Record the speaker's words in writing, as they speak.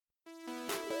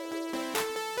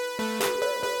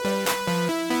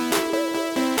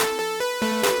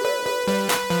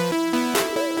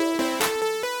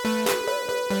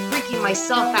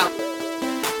myself out.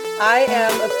 I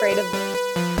am afraid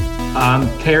of... I'm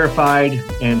terrified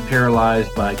and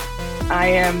paralyzed by... I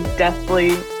am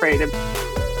deathly afraid of...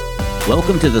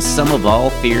 Welcome to the Sum of All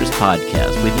Fears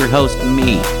podcast with your host,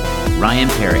 me, Ryan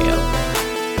Perio.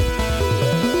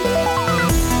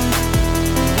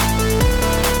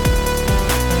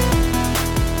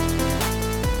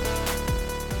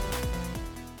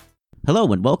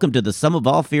 Hello and welcome to the Sum of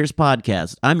All Fears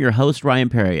podcast. I'm your host, Ryan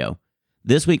Perio.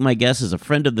 This week, my guest is a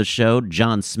friend of the show,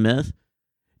 John Smith.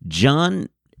 John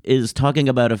is talking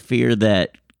about a fear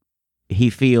that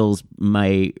he feels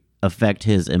might affect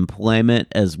his employment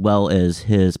as well as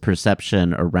his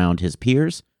perception around his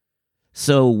peers.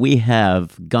 So we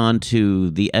have gone to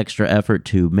the extra effort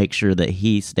to make sure that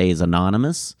he stays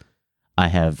anonymous. I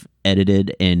have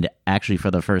edited and actually for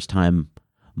the first time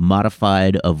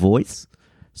modified a voice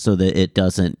so that it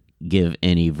doesn't give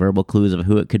any verbal clues of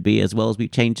who it could be, as well as we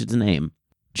changed his name.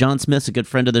 John Smith's a good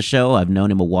friend of the show. I've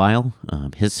known him a while.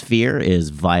 His fear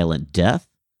is violent death,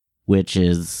 which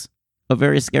is a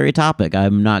very scary topic,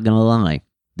 I'm not going to lie.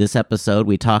 This episode,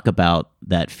 we talk about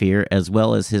that fear as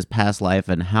well as his past life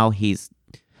and how he's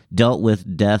dealt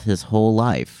with death his whole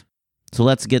life. So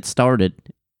let's get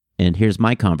started, and here's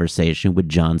my conversation with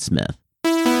John Smith.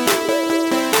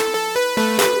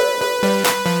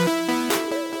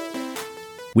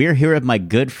 We're here with my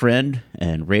good friend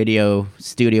and radio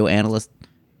studio analyst,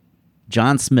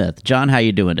 John Smith. John, how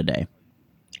you doing today?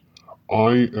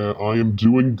 I am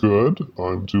doing good.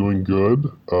 I'm doing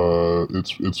good.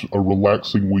 It's a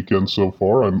relaxing weekend so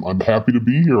far. I'm happy to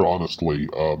be here, honestly.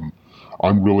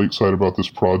 I'm really excited about this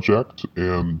project,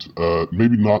 and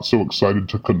maybe not so excited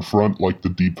to confront like the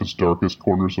deepest, darkest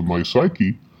corners of my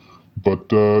psyche.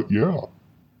 But yeah.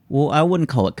 Well, I wouldn't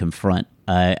call it confront.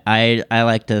 I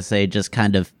like to say just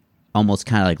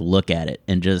almost like look at it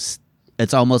and just,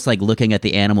 it's almost like looking at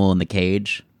the animal in the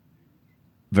cage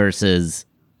versus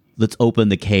let's open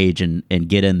the cage and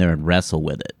get in there and wrestle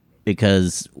with it.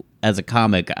 Because as a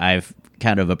comic, I've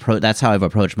kind of that's how I've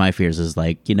approached my fears is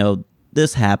like,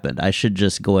 this happened. I should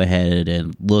just go ahead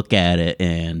and look at it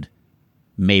and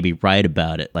maybe write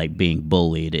about it, like being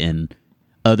bullied and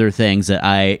other things that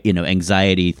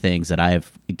anxiety things that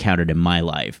I've encountered in my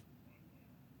life.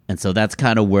 And so that's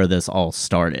kind of where this all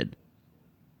started.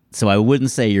 So I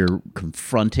wouldn't say you're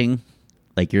confronting,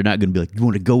 like you're not going to be like, you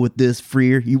want to go with this,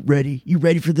 Freer? You ready? You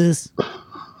ready for this?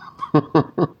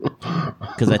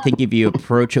 Because I think if you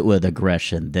approach it with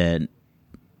aggression, then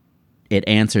it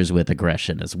answers with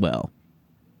aggression as well.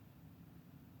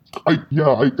 I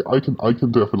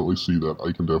can definitely see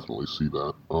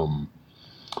that.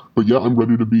 But yeah, I'm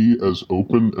ready to be as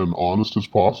open and honest as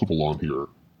possible on here.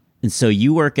 And so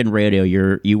you work in radio.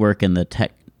 You work in the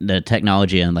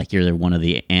technology, and like you're one of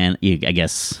the I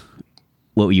guess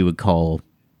what you would call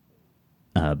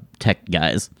tech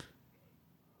guys.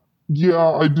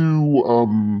 Yeah, I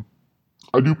do.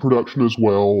 I do production as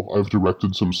well. I've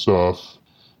directed some stuff,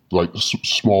 like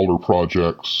smaller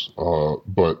projects.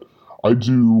 But I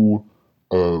do.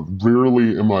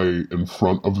 Rarely am I in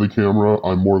front of the camera.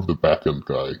 I'm more of the back end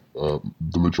guy.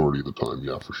 The majority of the time,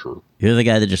 yeah, for sure. You're the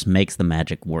guy that just makes the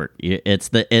magic work. It's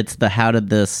the how did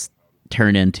this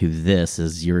turn into this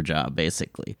is your job,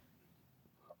 basically.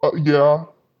 Yeah.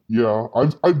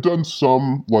 I've done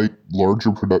some like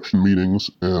larger production meetings,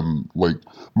 and like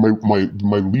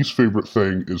my least favorite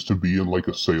thing is to be in like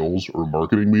a sales or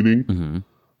marketing meeting,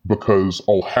 because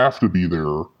I'll have to be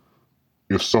there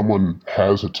if someone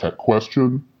has a tech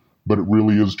question, but it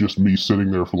really is just me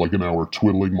sitting there for like an hour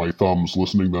twiddling my thumbs,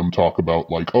 listening to them talk about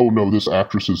like, oh no, this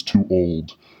actress is too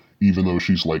old, even though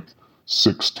she's like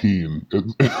 16.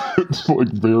 It's like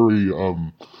very,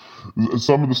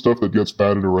 some of the stuff that gets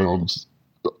batted around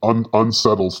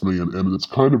unsettles me, and it's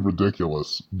kind of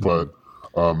ridiculous, but,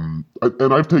 and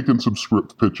I've taken some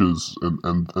script pitches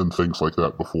and things like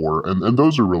that before, and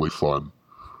those are really fun.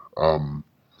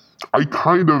 I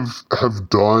kind of have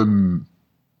done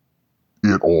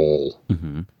it all.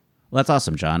 Mm-hmm. Well, that's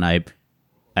awesome, John.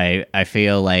 I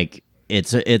feel like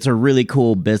it's a really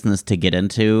cool business to get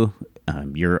into.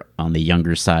 You're on the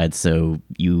younger side, so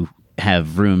you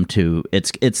have room to.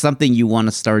 It's something you want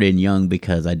to start in young,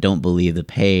 because I don't believe the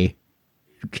pay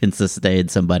can sustain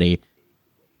somebody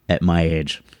at my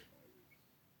age.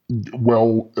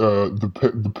 Well,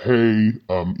 the pay,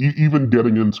 even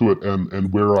getting into it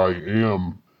and where I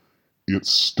am,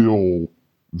 it's still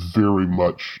very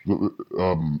much,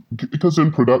 because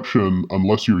in production,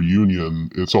 unless you're union,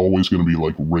 it's always going to be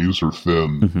like razor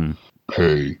thin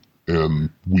pay. And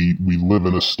we live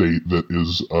in a state that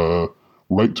is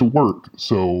right to work,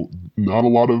 so not a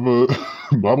lot of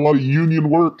union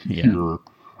work here.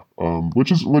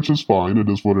 which is fine. It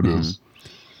is what it is.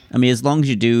 I mean, as long as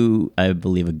you do, I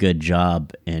believe, a good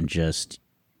job and just,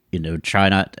 try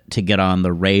not to get on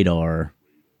the radar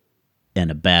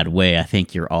in a bad way, I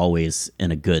think you're always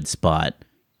in a good spot.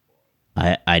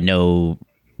 I know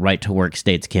right to work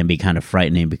states can be kind of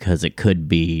frightening because it could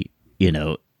be,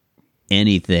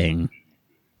 anything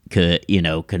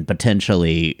can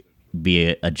potentially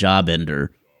be a job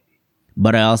ender.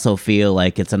 But I also feel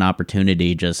like it's an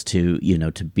opportunity just to,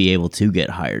 to be able to get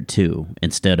hired too,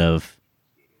 instead of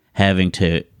having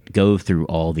to go through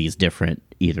all these different,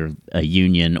 either a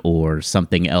union or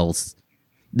something else.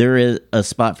 There is a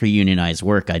spot for unionized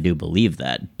work, I do believe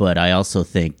that. But I also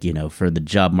think, for the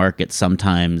job market,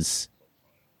 sometimes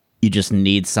you just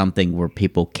need something where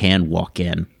people can walk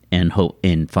in and hope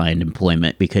and find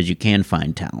employment, because you can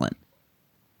find talent.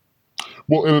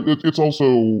 Well, and it's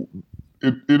also,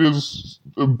 it is,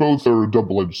 both are a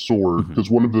double-edged sword, because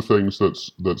one of the things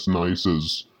that's nice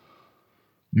is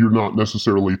you're not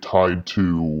necessarily tied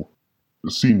to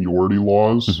seniority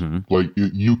laws. Like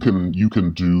you can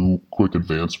do quick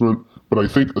advancement, but I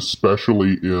think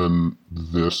especially in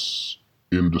this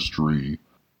industry,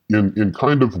 in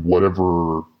kind of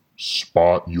whatever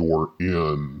spot you're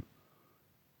in,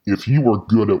 if you are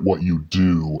good at what you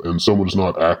do and someone's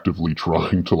not actively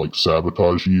trying to like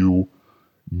sabotage you,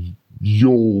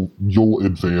 you'll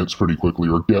advance pretty quickly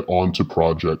or get onto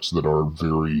projects that are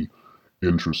very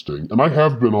interesting. And I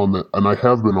have been on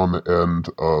the end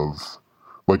of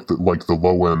like the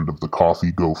low end of the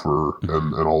coffee gopher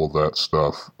and all of that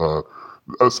stuff.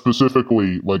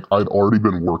 Specifically, like I'd already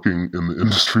been working in the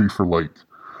industry for like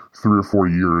 3 or 4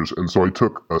 years, and so I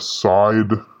took a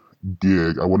side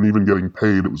gig. I wasn't even getting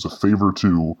paid. It was a favor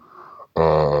to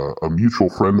a mutual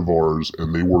friend of ours,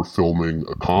 and they were filming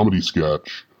a comedy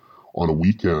sketch on a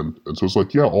weekend. And so it's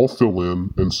like, yeah, I'll fill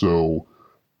in. And so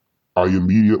I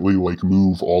immediately like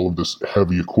move all of this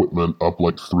heavy equipment up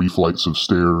like 3 flights of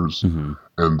stairs.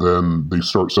 And then they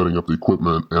start setting up the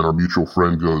equipment, and our mutual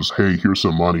friend goes, "Hey, here's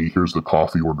some money. Here's the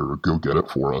coffee order. Go get it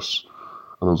for us."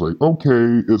 And I was like,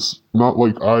 okay, it's not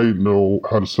like I know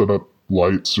how to set up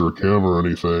lights or a camera or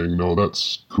anything. No,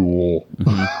 that's cool.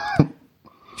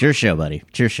 It's your show, buddy.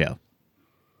 It's your show.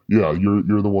 Yeah,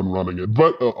 you're the one running it.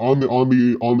 But on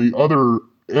the other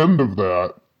end of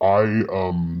that, I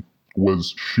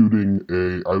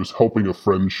was helping a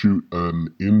friend shoot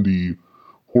an indie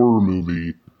horror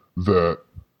movie that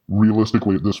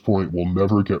realistically at this point will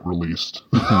never get released.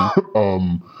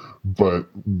 But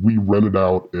we rented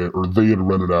out, or they had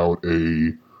rented out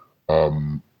a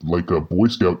like a Boy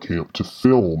Scout camp to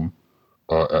film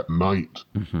at night.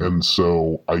 And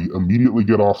so I immediately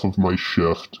get off of my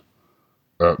shift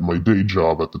at my day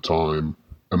job at the time,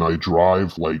 and I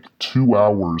drive like 2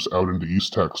 hours out into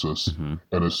East Texas,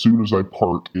 and as soon as I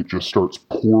park, it just starts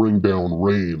pouring down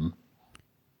rain.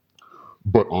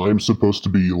 But I'm supposed to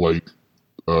be like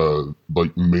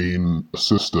main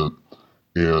assistant,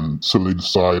 and so they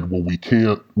decide, well, we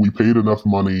paid enough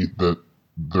money that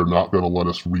they're not going to let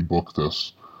us rebook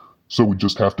this, so we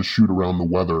just have to shoot around the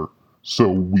weather. So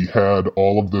we had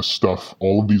all of this stuff,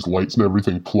 all of these lights and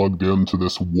everything plugged into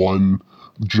this one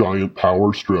giant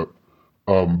power strip,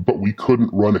 but we couldn't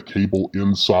run a cable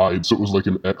inside, so it was like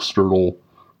an external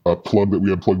plug that we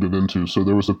had plugged it into. So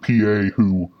there was a PA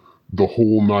who, the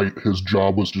whole night, his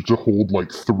job was to hold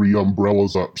like 3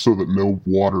 umbrellas up so that no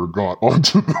water got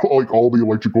onto like all the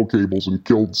electrical cables and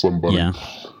killed somebody. Yeah,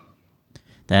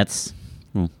 that's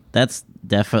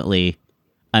definitely.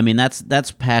 I mean,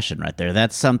 that's passion right there.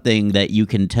 That's something that you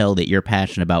can tell that you're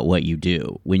passionate about what you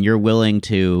do. When you're willing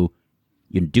to,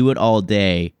 do it all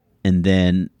day, and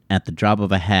then at the drop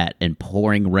of a hat and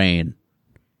pouring rain,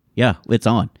 yeah, it's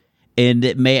on. And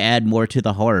it may add more to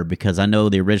the horror, because I know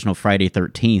the original Friday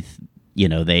 13th,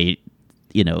 they,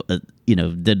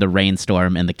 did the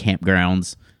rainstorm in the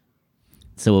campgrounds.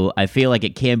 So I feel like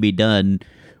it can be done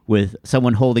with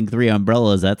someone holding 3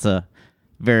 umbrellas. That's a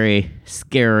very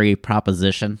scary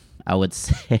proposition, I would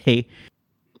say.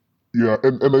 Yeah,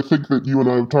 and I think that you and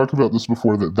I have talked about this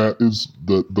before, that is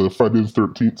the Friday the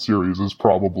 13th series is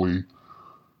probably,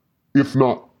 if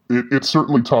not, it's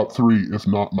certainly top 3, if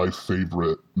not my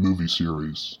favorite movie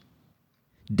series.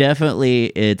 Definitely,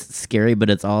 it's scary, but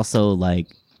it's also like,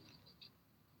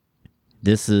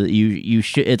 this is you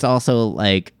should. It's also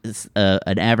like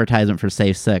an advertisement for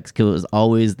safe sex, because it was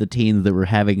always the teens that were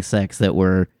having sex that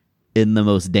were in the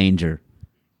most danger,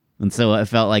 and so I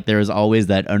felt like there was always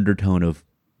that undertone of,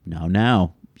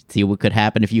 now, see what could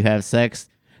happen if you have sex.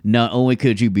 Not only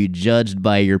could you be judged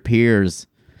by your peers,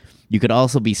 you could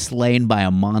also be slain by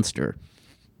a monster.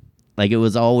 Like it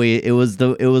was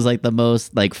like the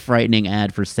most like frightening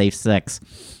ad for safe sex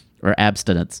or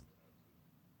abstinence.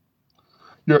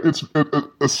 Yeah, it's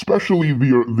especially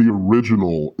the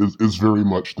original is very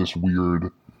much this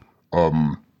weird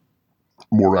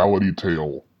morality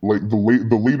tale. Like the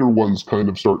later ones kind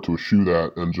of start to eschew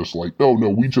that and just like, oh no,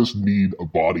 we just need a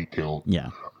body count. Yeah.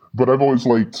 But I've always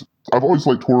liked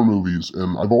horror movies,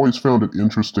 and I've always found it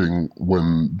interesting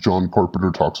when John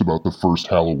Carpenter talks about the first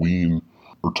Halloween,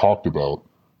 or talked about.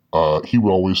 He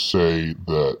would always say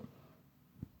that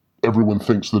everyone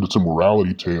thinks that it's a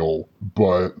morality tale,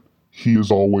 but he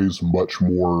is always much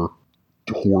more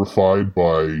horrified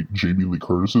by Jamie Lee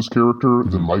Curtis's character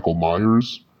than Michael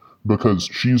Myers, because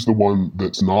she's the one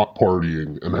that's not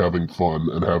partying and having fun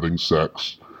and having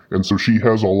sex. And so she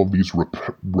has all of these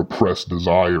repressed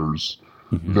desires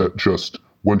that just,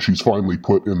 when she's finally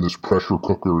put in this pressure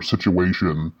cooker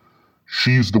situation,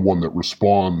 she's the one that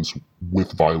responds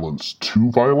with violence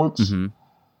to violence.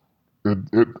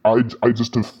 I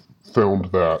just have found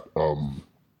that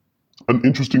an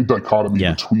interesting dichotomy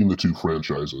between the two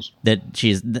franchises. That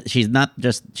she's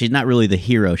not really the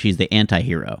hero, she's the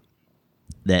anti-hero.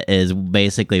 That is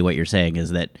basically what you're saying,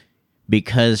 is that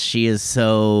because she is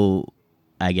so,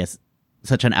 I guess,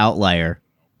 such an outlier,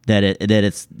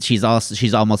 she's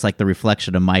almost like the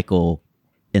reflection of Michael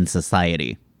in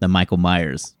society, the Michael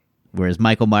Myers. Whereas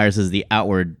Michael Myers is the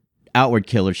outward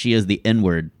killer, she is the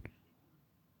inward.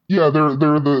 Yeah,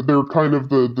 they're kind of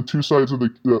the two sides of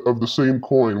the same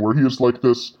coin, where he is like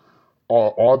this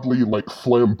oddly like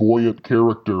flamboyant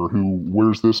character who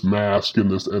wears this mask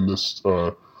and this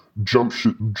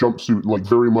jumpsuit, like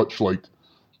very much like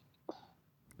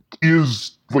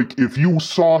is like, if you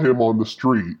saw him on the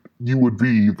street, you would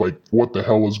be like, what the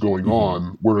hell is going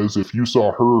on? Whereas if you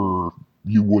saw her,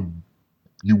 you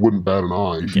wouldn't bat an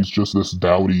eye. She's just this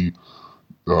dowdy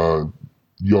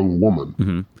young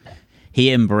woman.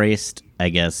 He embraced, I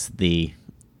guess, the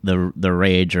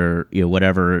rage, or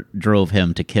whatever drove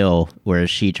him to kill, whereas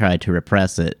she tried to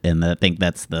repress it. And I think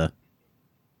that's the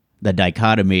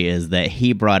dichotomy, is that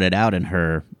he brought it out in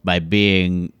her by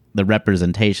being the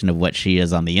representation of what she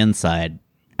is on the inside,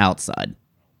 outside.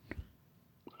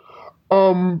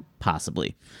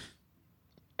 Possibly.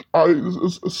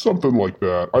 Something like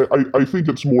that. I think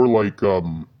it's more like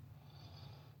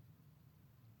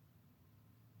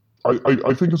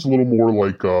I think it's a little more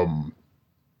like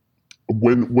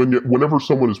whenever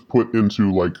someone is put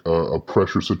into like a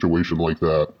pressure situation like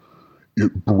that,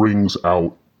 it brings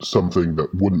out something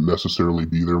that wouldn't necessarily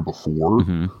be there before.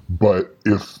 But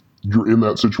if you're in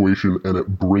that situation and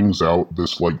it brings out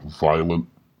this like violent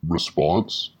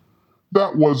response,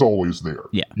 that was always there.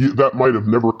 That might have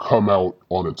never come out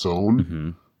on its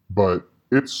own, but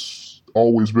it's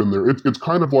always been there. It's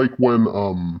kind of like when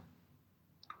a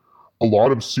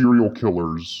lot of serial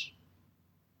killers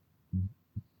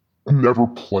never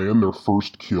plan their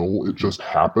first kill. It just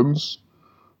happens.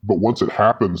 But once it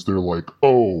happens, they're like,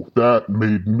 oh, that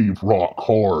made me rock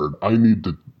hard. I need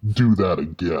to do that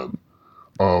again.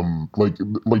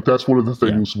 Like that's one of the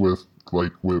things with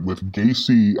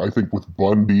Gacy, I think with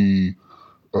Bundy,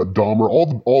 Dahmer,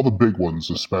 all the big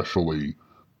ones especially.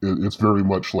 It's very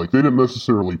much like they didn't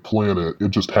necessarily plan it.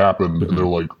 It just happened, and they're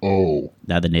like, oh.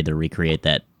 Now they need to recreate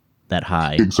that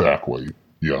high. Exactly.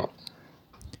 Yeah.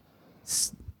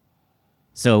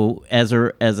 So as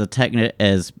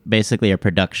basically a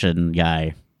production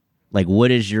guy, like what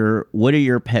are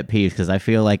your pet peeves? Because I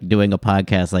feel like doing a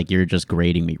podcast, like you're just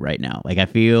grading me right now. Like I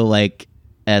feel like,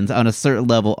 and on a certain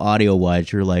level, audio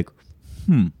wise, you're like,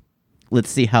 let's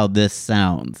see how this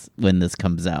sounds when this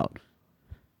comes out.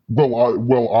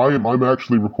 I'm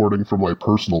actually recording from my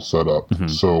personal setup,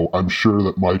 so I'm sure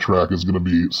that my track is going to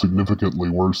be significantly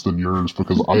worse than yours,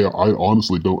 because I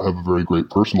honestly don't have a very great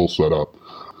personal setup.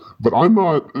 But I'm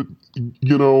not,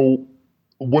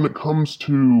 when it comes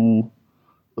to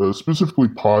specifically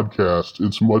podcasts,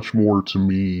 it's much more to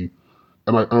me,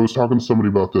 and I was talking to somebody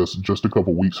about this just a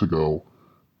couple weeks ago.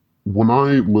 When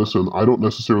I listen, I don't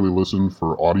necessarily listen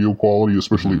for audio quality,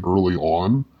 especially early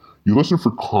on. You listen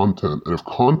for content, and if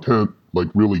content like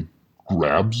really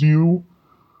grabs you,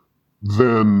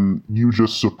 then you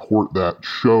just support that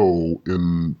show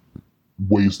in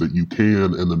ways that you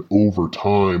can, and then over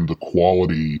time, the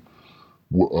quality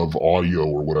of audio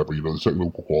or whatever, the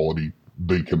technical quality,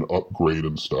 they can upgrade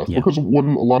and stuff. Because when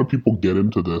a lot of people get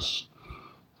into this,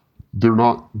 they're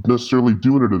not necessarily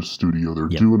doing it at a studio. They're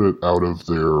doing it out of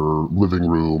their living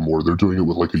room, or they're doing it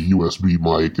with like a USB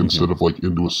mic instead of like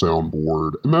into a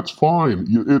soundboard. And that's fine.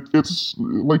 It's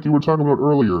like you were talking about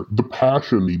earlier, the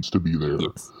passion needs to be there.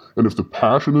 And if the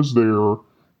passion is there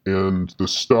and the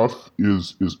stuff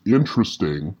is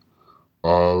interesting,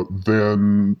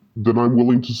 then I'm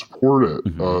willing to support it.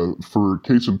 Mm-hmm. For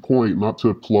case in point, not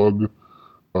to plug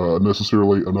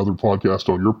necessarily another podcast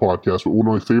on your podcast, but one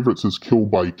of my favorites is Kill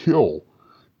by Kill.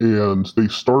 And they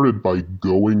started by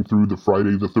going through the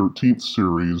Friday the 13th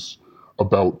series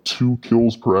about 2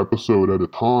 kills per episode at a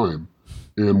time.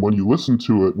 And when you listen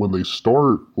to it, when they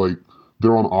start, like,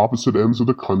 they're on opposite ends of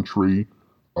the country.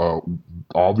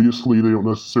 Obviously, they don't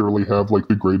necessarily have, like,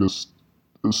 the greatest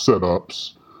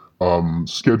setups,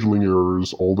 scheduling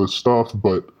errors, all this stuff,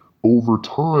 but over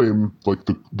time, like,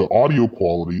 the audio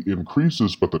quality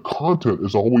increases, but the content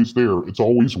is always there. It's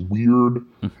always weird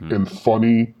and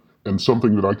funny and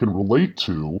something that I can relate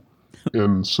to.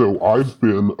 And so I've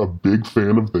been a big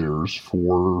fan of theirs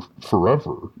for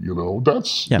forever, you know?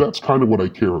 That's kind of what I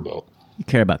care about. You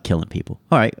care about killing people.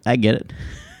 All right, I get it.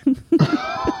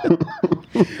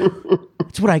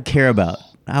 It's what I care about.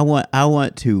 I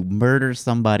want to murder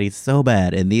somebody so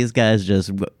bad, and these guys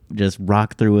just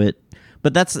rock through it.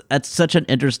 But that's such an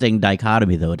interesting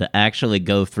dichotomy, though, to actually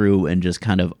go through and just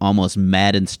kind of almost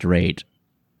mad and straight,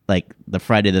 like the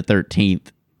Friday the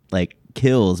 13th, like,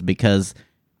 kills, because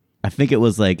I think it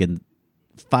was like in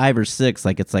 5 or 6,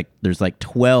 like, it's like there's like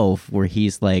 12 where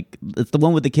he's like, it's the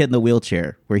one with the kid in the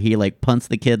wheelchair where he like punts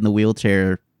the kid in the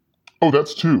wheelchair. Oh,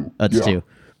 that's 2. That's 2.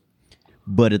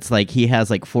 But it's like he has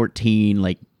like 14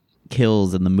 like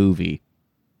kills in the movie,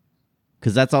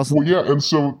 because that's also and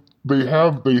so they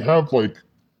have like,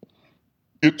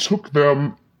 it took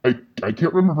them, I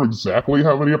can't remember exactly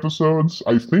how many episodes.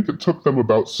 I think it took them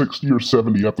about 60 or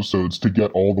 70 episodes to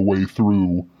get all the way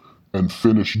through and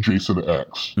finish Jason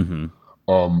X.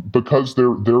 Because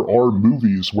there are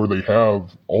movies where they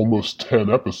have almost 10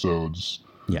 episodes.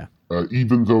 Yeah.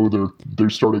 Even though they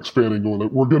start expanding, going,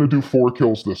 we're going to do 4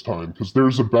 kills this time, because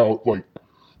there's about like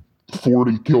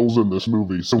 40 kills in this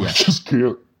movie, so we just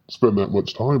can't spend that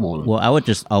much time on it. Well, I would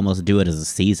just almost do it as a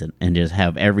season and just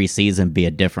have every season be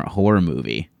a different horror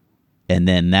movie. And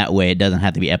then that way it doesn't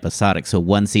have to be episodic. So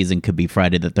one season could be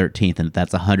Friday the 13th, and if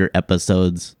that's 100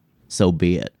 episodes, so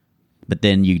be it. But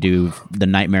then you do the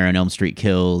Nightmare on Elm Street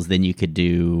kills, then you could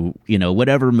do, you know,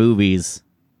 whatever movies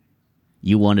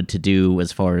you wanted to do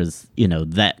as far as, you know,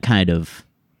 that kind of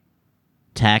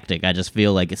tactic. I just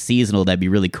feel like a seasonal, that'd be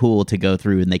really cool to go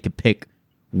through, and they could pick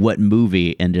what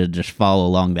movie and to just follow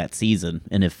along that season.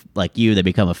 And if, like you, they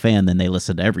become a fan, then they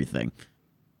listen to everything.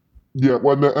 Yeah,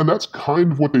 well, and that's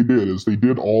kind of what they did, is they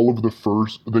did all of the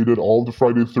Friday the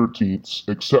 13th,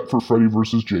 except for Freddy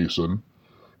vs. Jason.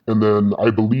 And then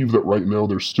I believe that right now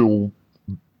they're still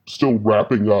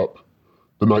wrapping up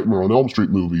the Nightmare on Elm Street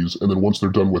movies, and then once they're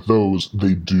done with those,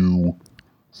 they do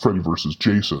Freddy vs.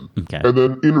 Jason. Okay. And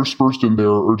then interspersed in there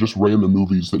are just random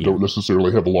movies that don't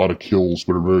necessarily have a lot of kills,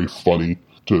 but are very funny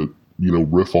to, you know,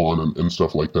 riff on and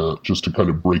stuff like that, just to kind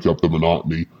of break up the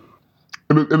monotony.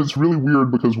 And it's really weird,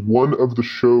 because one of the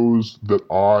shows that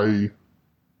I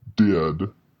did,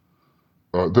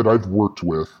 that I've worked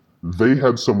with, they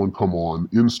had someone come on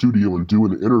in studio and do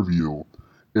an interview,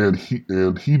 and he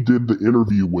did the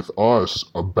interview with us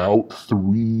about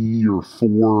 3 or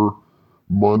 4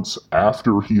 months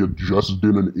after he had just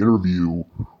done an interview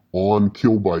on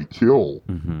Kill by Kill.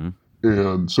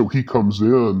 And so he comes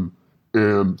in,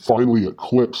 and finally it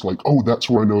clicks, like, oh, that's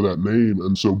where I know that name.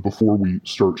 And so before we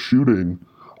start shooting,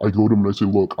 I go to him and I say,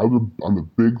 look, I'm a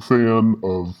big fan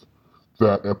of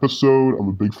that episode. I'm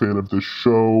a big fan of this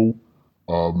show.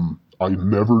 I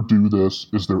never do this.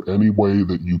 Is there any way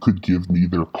that you could give me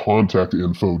their contact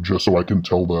info just so I can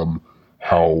tell them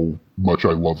how much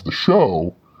I love the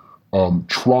show?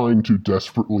 Trying to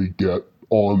desperately get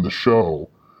on the show.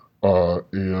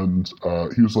 And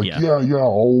he was like, yeah,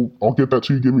 I'll get that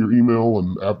to you. Give me your email.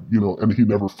 And, you know, and he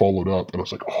never followed up. And I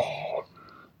was like, oh,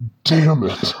 damn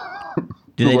it.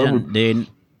 Do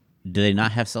they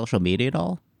not have social media at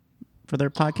all for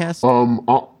their podcast?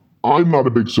 I'm not a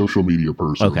big social media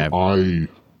person. Okay.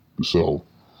 So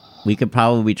we could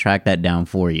probably track that down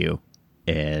for you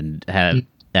and have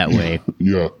that way.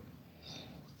 Yeah.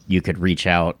 You could reach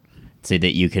out so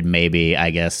that you could maybe, I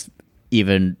guess,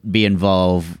 even be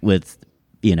involved with,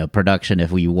 you know, production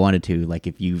if you wanted to. Like,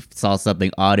 if you saw something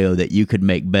audio that you could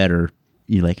make better,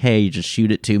 you're like, hey, just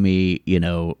shoot it to me, you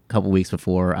know, a couple weeks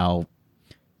before. I'll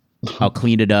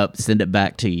clean it up, send it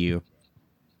back to you.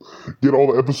 Get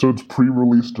all the episodes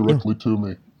pre-released directly to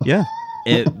me. Yeah.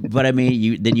 But I mean,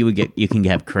 you can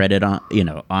have credit on, you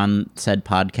know, on said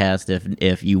podcast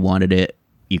if you wanted it.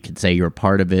 You could say you're a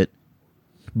part of it.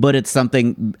 But it's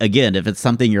something, again, if it's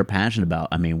something you're passionate about,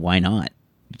 I mean, why not?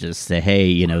 Just say, hey,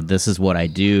 you know, this is what I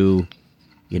do.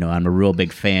 You know, I'm a real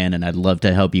big fan, and I'd love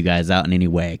to help you guys out in any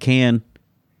way I can.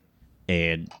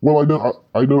 And Well, I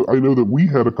know that we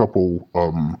had a couple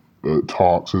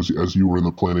talks as you were in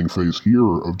the planning phase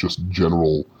here of just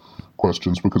general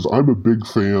questions, because I'm a big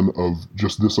fan of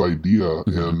just this idea.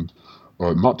 And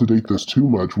not to date this too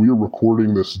much, we are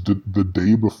recording this the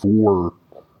day before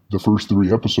the first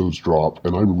 3 episodes drop,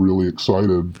 and I'm really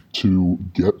excited to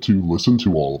get to listen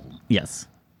to all of them. yes,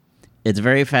 it's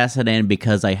very fascinating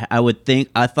because I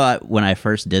thought when I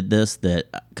first did this that,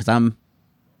 because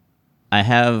I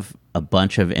have a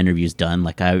bunch of interviews done,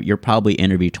 like you're probably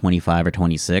interview 25 or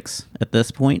 26 at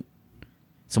this point.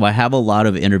 So I have a lot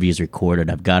of interviews recorded.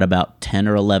 I've got about 10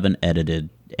 or 11 edited,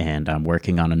 and I'm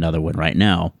working on another one right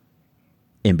now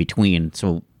in between.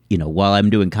 So, while I'm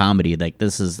doing comedy, like,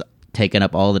 this is taking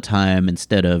up all the time.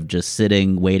 Instead of just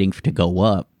sitting waiting to go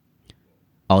up,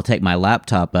 I'll take my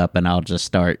laptop up and I'll just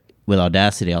start with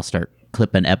Audacity. I'll start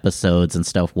clipping episodes and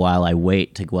stuff while I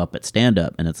wait to go up at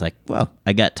stand-up. And it's like, well,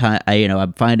 I got time.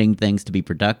 I'm finding things to be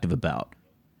productive about.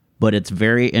 But it's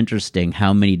very interesting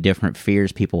how many different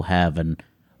fears people have, and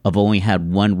I've only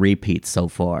had one repeat so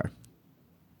far.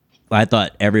 I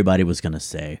thought everybody was going to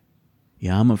say,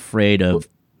 yeah, I'm afraid of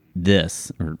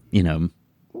this, or,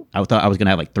 I thought I was going to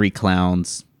have like 3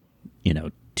 clowns,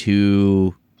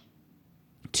 2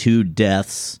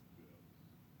 deaths,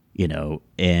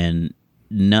 and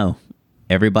no,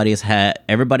 everybody's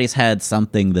had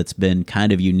something that's been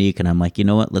kind of unique. And I'm like, you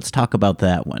know what? Let's talk about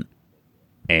that one.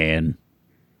 And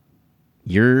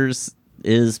yours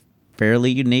is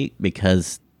fairly unique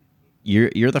because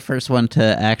you're the first one to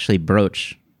actually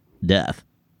broach death.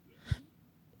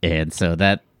 And so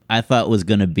that I thought was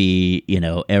going to be,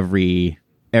 every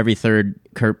third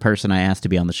person I asked to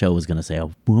be on the show was going to say,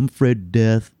 oh, I'm afraid of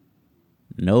death.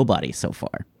 Nobody so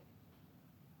far.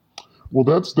 Well,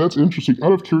 that's interesting.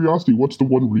 Out of curiosity, what's the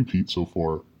one repeat so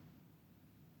far?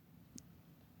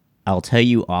 I'll tell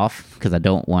you off because I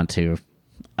don't want to.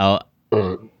 I'll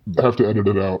have to edit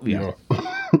it out. Yeah.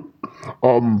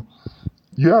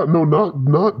 Yeah, no,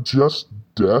 not just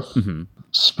death,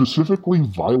 specifically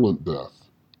violent death.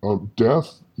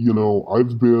 Death,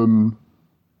 I've been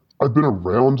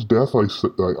around death. I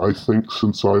think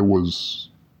since I was,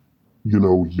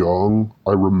 young.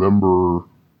 I remember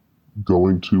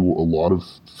going to a lot of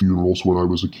funerals when I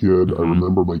was a kid. I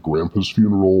remember my grandpa's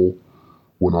funeral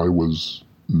when I was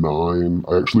 9.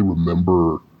 I actually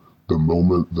remember the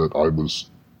moment that I was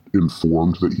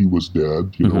informed that he was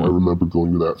dead. I remember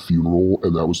going to that funeral,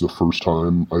 and that was the first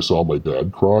time I saw my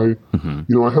dad cry. I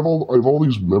have all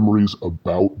these memories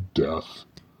about death,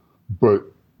 but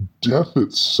death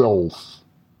itself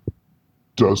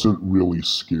doesn't really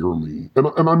scare me.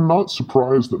 And I'm not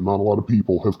surprised that not a lot of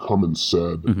people have come and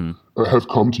said, have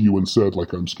come to you and said,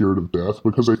 like, I'm scared of death,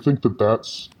 because I think that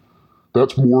that's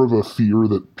more of a fear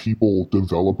that people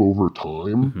develop over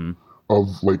time,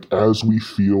 of, like, as we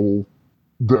feel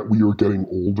that we are getting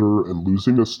older and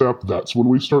losing a step, that's when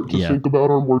we start to think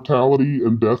about our mortality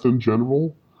and death in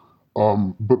general.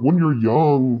 But when you're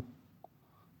young,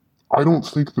 I don't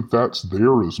think that that's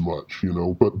there as much,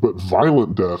 but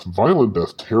violent death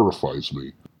terrifies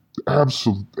me.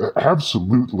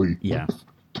 Absolutely. Yeah.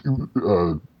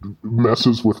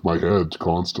 Messes with my head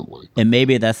constantly. And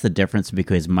maybe that's the difference,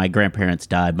 because my grandparents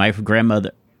died.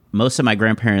 Most of my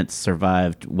grandparents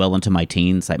survived well into my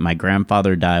teens. Like, my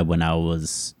grandfather died when I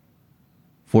was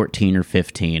 14 or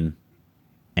 15,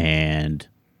 and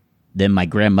then my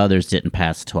grandmothers didn't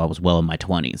pass until I was well in my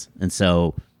 20s. And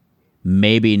so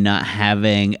maybe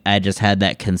I just had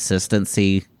that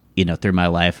consistency, through my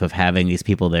life of having these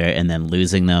people there and then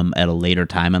losing them at a later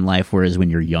time in life. Whereas when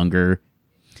you're younger,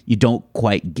 you don't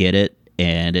quite get it.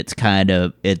 And it's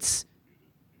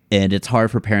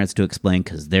hard for parents to explain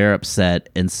because they're upset.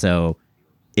 And so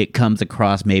it comes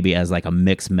across maybe as like a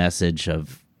mixed message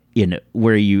of,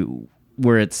 where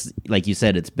it's, like you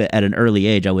said, it's at an early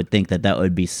age. I would think that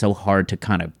would be so hard to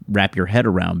kind of wrap your head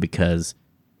around, because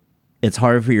it's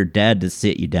hard for your dad to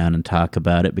sit you down and talk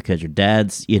about it, because your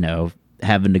dad's,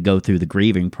 having to go through the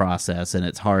grieving process. And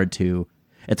it's hard to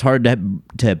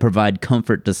provide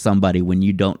comfort to somebody when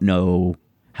you don't know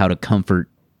how to comfort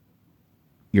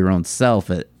your own self,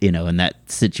 in that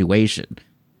situation.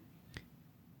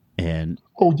 And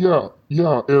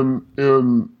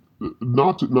and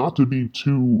not to be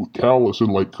too callous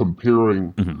and like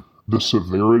comparing the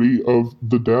severity of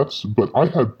the deaths, but I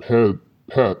had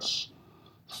pets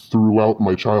throughout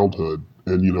my childhood,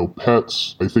 and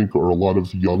pets, I think, are a lot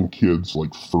of young kids'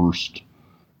 like first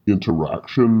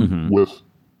interaction with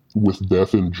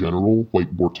death in general,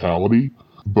 like mortality.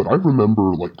 But I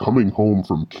remember like coming home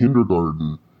from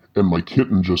kindergarten and my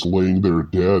kitten just laying there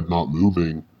dead, not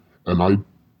moving, and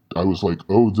I was like,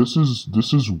 oh, this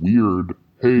is weird.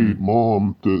 "Hey,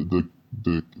 Mom,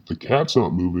 the cat's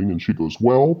not moving," and she goes,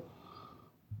 "Well,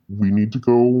 we need to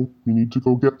go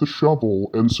get the shovel."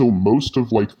 And so most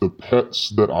of like the pets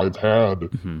that I've had,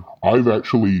 I've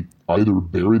actually either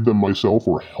buried them myself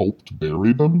or helped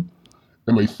bury them.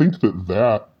 And I think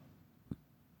that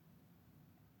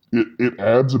it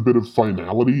adds a bit of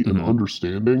finality and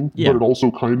understanding, but it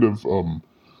also kind of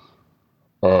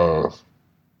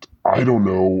I don't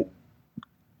know,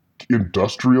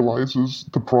 industrializes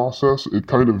the process. It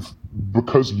kind of,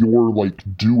 because you're like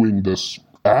doing this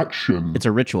action, It's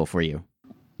a ritual for you.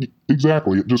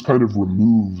 exactly, it just kind of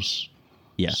removes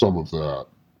some of that.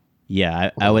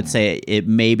 Yeah, I would say it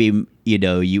maybe,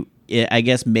 I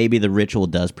guess maybe the ritual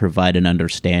does provide an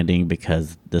understanding,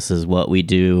 because this is what we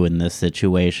do in this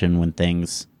situation when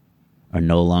things are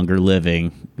no longer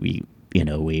living. We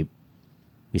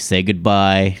say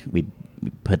goodbye. We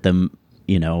put them,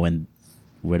 in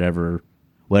whatever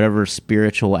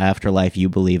spiritual afterlife you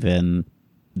believe in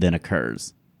then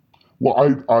occurs.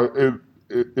 Well,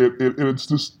 it's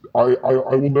just, I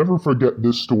will never forget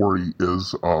this story.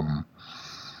 Is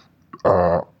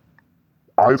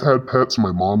I've had pets,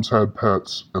 my mom's had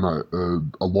pets, and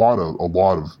a lot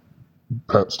of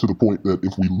pets, to the point that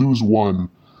if we lose one,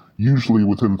 usually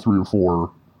within 3 or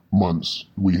 4 months,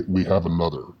 we have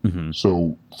another.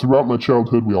 So throughout my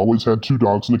childhood, we always had 2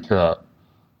 dogs and a cat.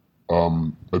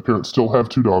 My parents still have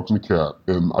 2 dogs and a cat,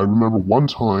 and I remember one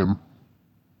time,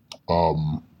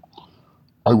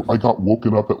 I got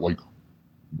woken up at like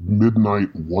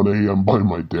midnight, 1 a.m. by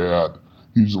my dad.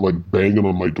 He's like banging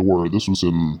on my door. This was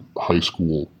in high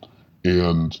school.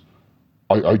 And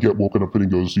I get woken up and he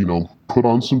goes, put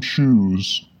on some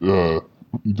shoes. The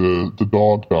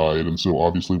dog died. And so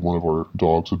obviously one of our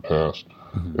dogs had passed.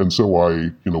 And so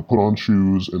I, put on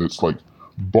shoes, and it's like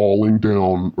bawling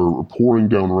down or pouring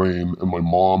down rain. And my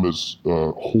mom is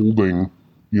holding,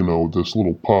 this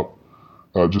little pup,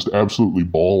 just absolutely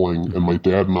bawling. And my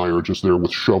dad and I are just there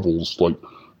with shovels, like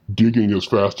digging as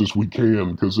fast as we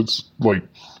can, because it's like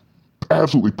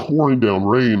absolutely pouring down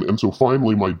rain. And so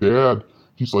finally my dad,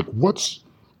 he's like, what's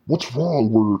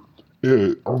wrong?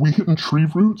 Are we hitting tree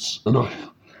roots?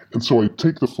 And so I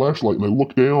take the flashlight and I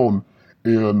look down,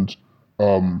 and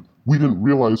we didn't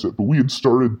realize it, but we had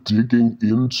started digging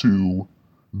into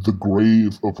the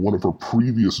grave of one of our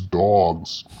previous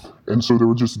dogs. And so there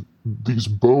were just these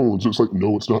bones. It's like,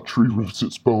 no, it's not tree roots,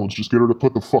 it's bones. Just get her to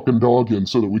put the fucking dog in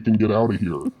so that we can get out of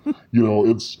here.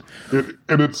 It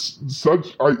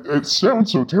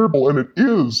sounds so terrible, and it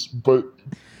is, but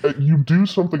you do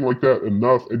something like that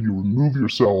enough and you remove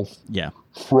yourself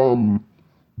from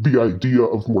the idea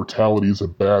of mortality as a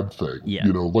bad thing.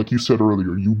 Like you said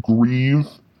earlier, you grieve,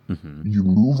 you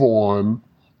move on,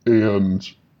 and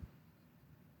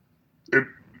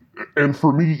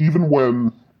for me, even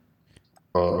when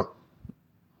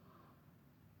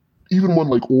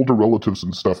like older relatives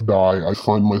and stuff die, I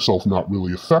find myself not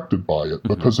really affected by it,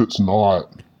 because it's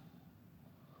not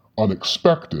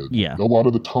unexpected. A lot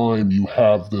of the time you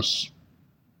have this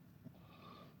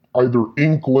either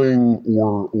inkling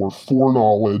or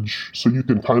foreknowledge, so you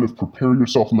can kind of prepare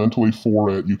yourself mentally for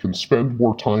it. You can spend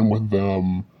more time with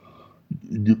them,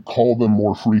 you call them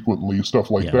more frequently, stuff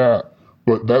like that.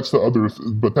 But that's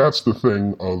the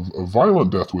thing of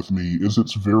violent death with me, is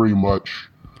it's very much,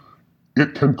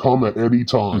 it can come at any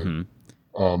time.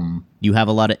 You have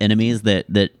a lot of enemies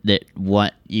that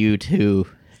want you to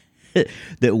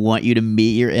that want you to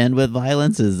meet your end with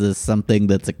violence. Is this something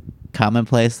that's a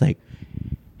commonplace? Like,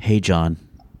 hey, John,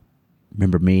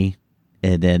 remember me?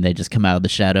 And then they just come out of the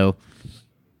shadow.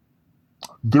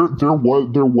 There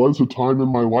was a time in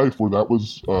my life where that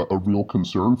was a real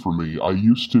concern for me. I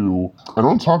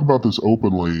don't talk about this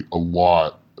openly a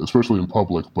lot, especially in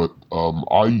public, but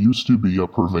I used to be a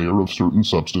purveyor of certain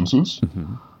substances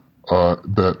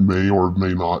that may or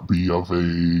may not be of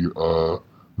a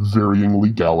varying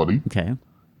legality. Okay.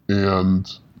 And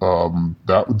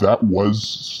that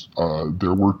was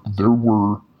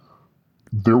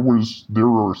there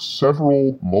were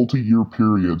several multi-year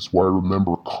periods where I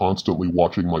remember constantly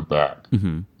watching my back.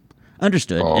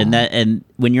 Understood. And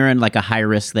when you're in like a high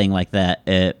risk thing like that,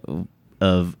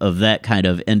 of that kind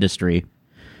of industry,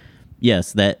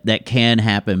 yes, that can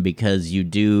happen, because you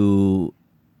do,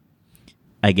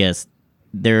 I guess,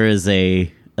 there is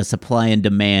a supply and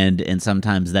demand, and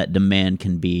sometimes that demand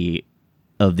can be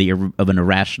of an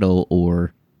irrational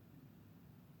or,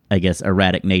 I guess,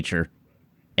 erratic nature.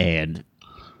 And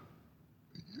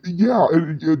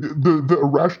the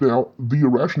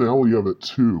irrationality of it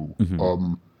too.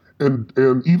 And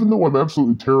even though I'm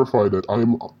absolutely terrified of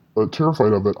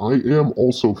it, I am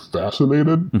also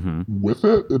fascinated with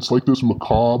it. It's like this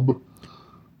macabre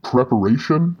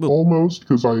preparation almost,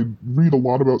 because I read a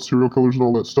lot about serial killers and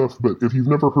all that stuff. But if you've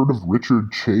never heard of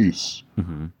Richard Chase,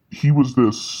 he was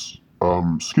this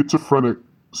schizophrenic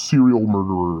serial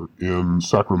murderer in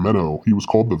Sacramento. He was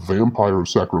called the Vampire of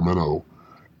Sacramento,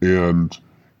 and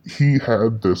he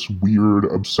had this weird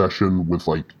obsession with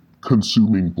like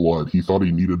consuming blood. He thought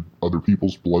he needed other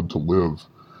people's blood to live,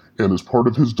 and as part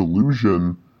of his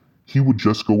delusion, he would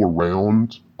just go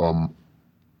around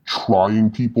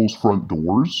trying people's front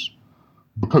doors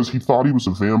because he thought he was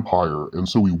a vampire, and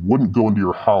so he wouldn't go into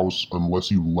your house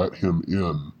unless you let him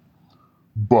in.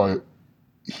 But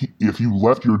if you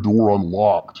left your door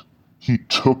unlocked, he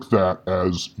took that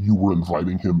as you were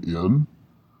inviting him in.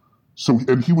 So,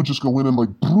 and he would just go in and like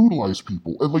brutalize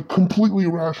people, and like completely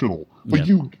irrational. Like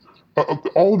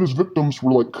all of his victims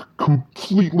were like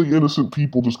completely innocent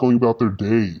people just going about their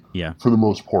day for the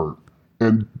most part.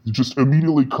 And just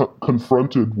immediately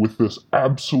confronted with this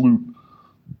absolute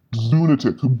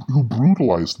lunatic who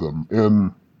brutalized them.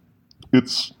 And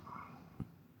it's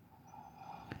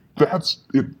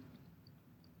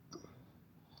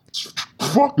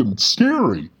fucking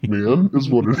scary, man, is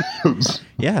what it is.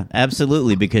 Yeah,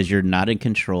 absolutely, because you're not in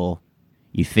control.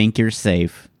 You think you're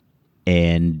safe,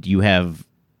 and you have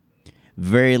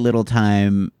very little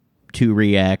time to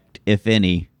react, if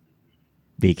any,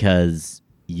 because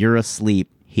you're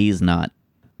asleep, he's not.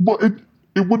 Well,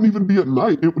 it wouldn't even be at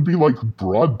night. It would be like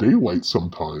broad daylight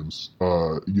sometimes.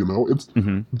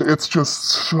 It's just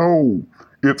so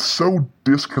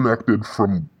disconnected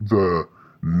from the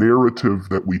narrative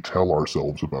that we tell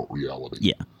ourselves about reality.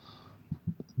 Yeah.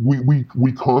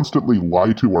 We constantly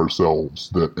lie to ourselves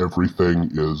that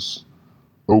everything is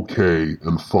okay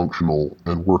and functional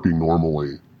and working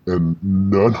normally, and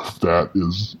none of that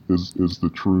is the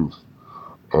truth.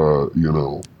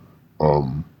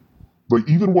 But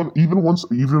even once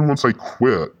I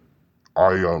quit,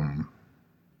 I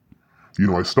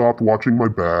stopped watching my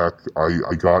back.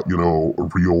 I got,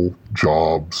 real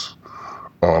jobs,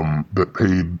 that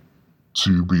paid,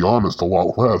 to be honest, a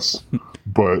lot less,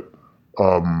 but,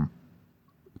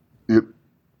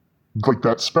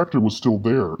 that specter was still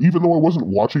there. Even though I wasn't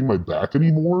watching my back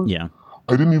anymore,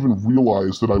 I didn't even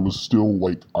realize that I was still,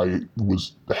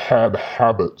 had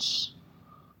habits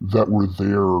that were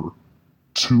there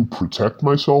to protect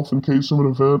myself in case of an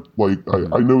event.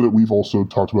 I know that we've also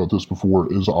talked about this before,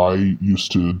 is I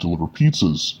used to deliver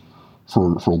pizzas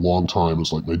for a long time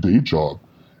as my day job.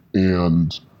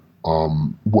 And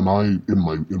when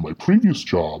in my previous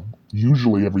job,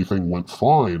 usually everything went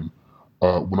fine.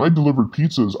 When I delivered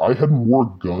pizzas, I had more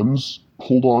guns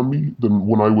pulled on me than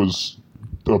when I was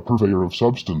a purveyor of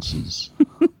substances.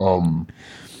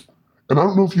 And I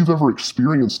don't know if you've ever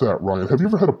experienced that, Ryan. Have you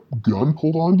ever had a gun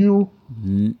pulled on you?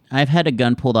 I've had a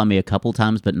gun pulled on me a couple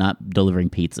times, but not delivering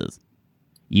pizzas.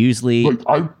 Usually,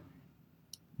 I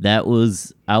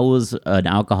was an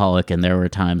alcoholic, and there were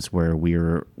times where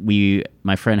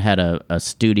my friend had a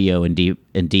studio in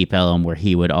Deep Ellum where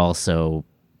he would also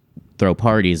throw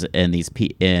parties,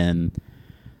 and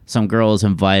some girls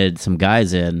invited some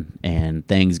guys in, and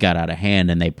things got out of hand,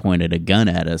 and they pointed a gun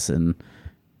at us, and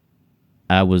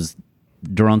I was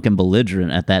drunk and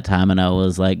belligerent at that time, and I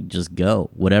was like, just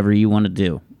go, whatever you want to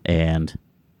do. And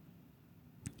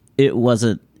it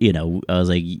wasn't, I was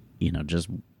like, just,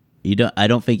 I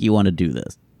don't think you want to do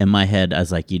this. In my head, I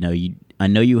was like, I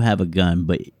know you have a gun,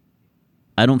 but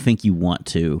I don't think you want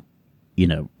to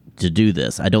do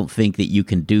this. I don't think that you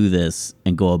can do this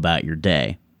and go about your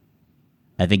day.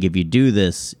 I think if you do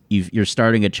this, you're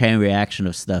starting a chain reaction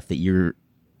of stuff that you're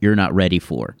not ready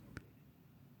for.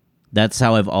 That's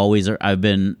how I've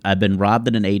been robbed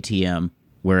at an ATM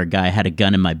where a guy had a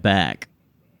gun in my back,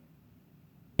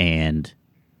 and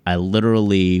I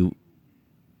literally,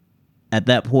 at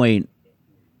that point,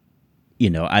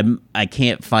 I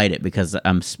can't fight it because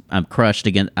I'm crushed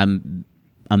against. I'm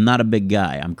not a big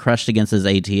guy. I'm crushed against his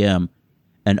ATM,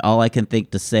 and all I can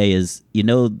think to say is,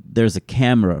 there's a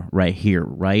camera right here,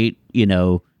 right?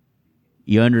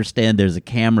 You understand there's a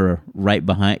camera right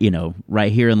behind,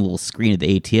 right here in the little screen of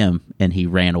the ATM, and he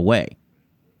ran away.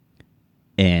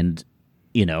 And,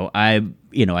 I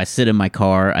sit in my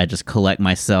car, I just collect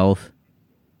myself,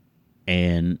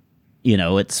 and,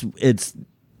 it's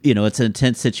an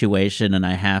intense situation, and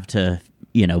I have to,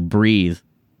 breathe.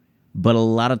 But a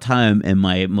lot of time in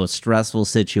my most stressful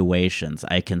situations,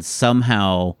 I can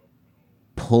somehow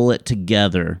pull it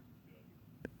together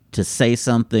to say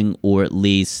something, or at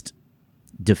least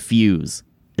diffuse,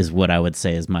 is what I would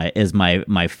say is my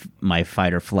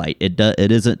fight or flight. It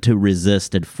isn't to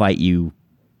resist and fight you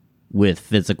with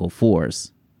physical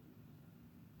force.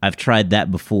 I've tried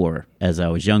that before as I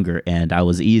was younger, and I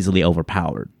was easily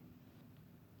overpowered.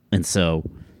 And so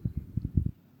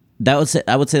I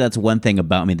would say that's one thing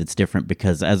about me that's different,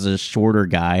 because as a shorter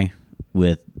guy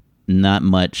with not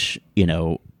much,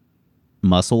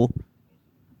 muscle,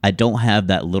 I don't have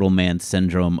that little man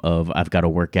syndrome of I've got to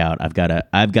work out, I've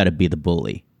got to be the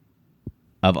bully.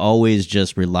 I've always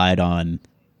just relied on,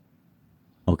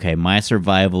 okay, my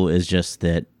survival is just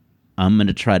that I'm going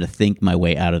to try to think my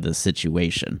way out of this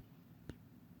situation.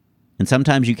 And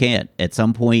sometimes you can't. At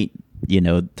some point,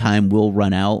 time will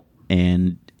run out,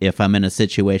 and if I'm in a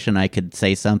situation, I could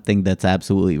say something that's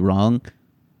absolutely wrong,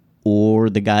 or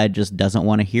the guy just doesn't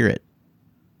want to hear it.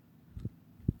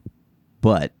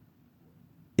 But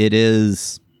it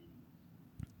is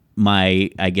my,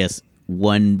 I guess,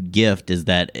 one gift is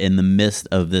that in the midst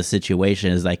of this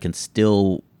situation is I can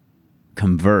still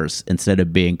converse instead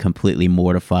of being completely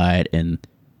mortified and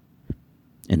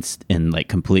like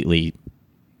completely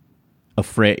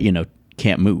afraid,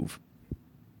 can't move.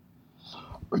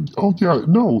 Oh yeah,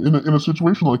 no. In a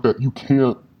situation like that, you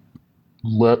can't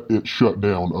let it shut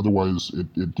down. Otherwise,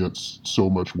 it gets so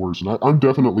much worse. And I'm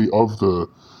definitely of the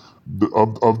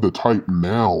type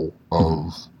now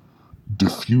of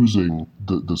diffusing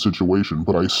the situation,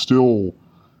 but I still,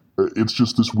 it's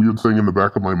just this weird thing in the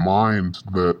back of my mind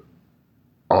that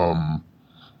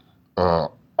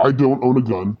I don't own a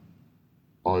gun.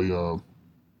 I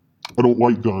don't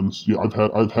like guns. Yeah,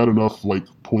 I've had enough like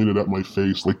pointed at my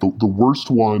face. Like the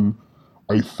worst one,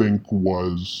 I think,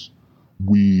 was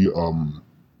we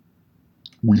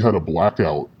had a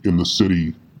blackout in the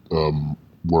city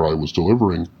where I was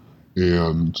delivering,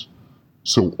 and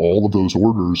so all of those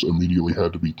orders immediately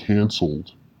had to be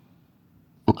canceled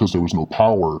because there was no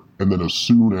power. And then as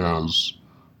soon as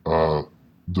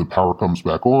the power comes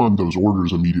back on, those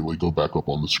orders immediately go back up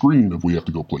on the screen if we have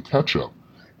to go play catch up.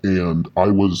 And I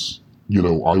was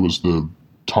the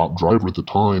top driver at the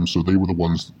time, so they were the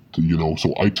ones to,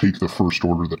 so I take the first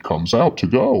order that comes out to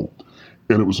go.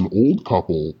 And it was an old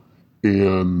couple,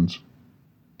 and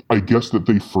I guess that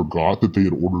they forgot that they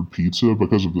had ordered pizza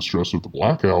because of the stress of the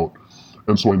blackout.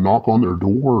 And so I knock on their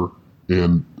door,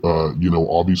 and,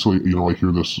 obviously, I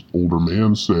hear this older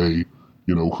man say,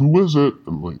 who is it? And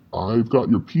I'm like, I've got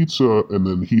your pizza. And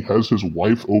then he has his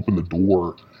wife open the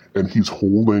door, and he's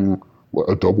holding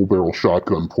a double-barrel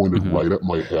shotgun pointed right at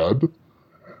my head.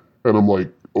 And I'm like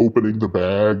opening the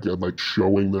bag and like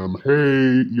showing them,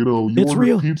 hey, you ordered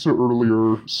real pizza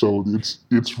earlier, so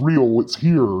it's real, it's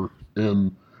here.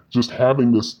 And just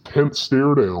having this tense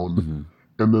stare down,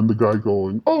 and then the guy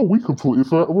going, oh, we completely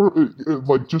thought we're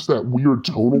like just that weird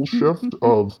tonal shift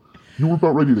of you were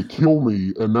about ready to kill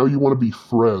me and now you want to be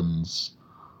friends.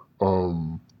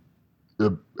 And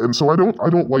so I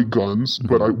don't like guns,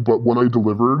 but when I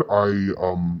delivered, I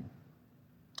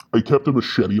kept a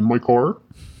machete in my car,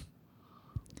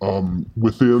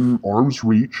 within arm's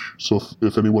reach. So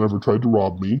if anyone ever tried to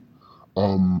rob me,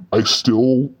 I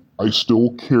still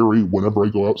carry, whenever I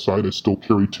go outside, I still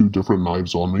carry 2 different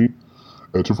knives on me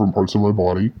at different parts of my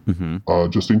body,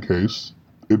 just in case.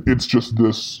 It's just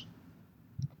this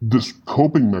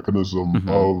coping mechanism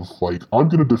of like, I'm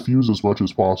going to diffuse as much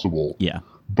as possible. Yeah.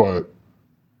 But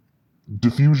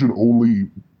diffusion only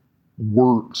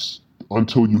works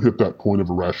until you hit that point of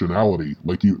irrationality,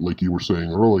 like you were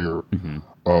saying earlier,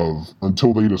 of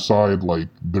until they decide like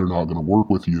they're not going to work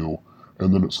with you.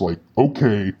 And then it's like,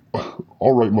 okay,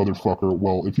 all right, motherfucker.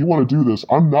 Well, if you want to do this,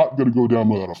 I'm not going to go down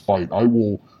without a fight. I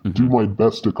will do my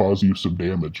best to cause you some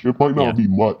damage. It might not be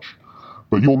much,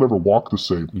 but you'll never walk the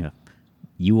same. Yeah.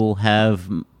 You will have,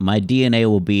 my DNA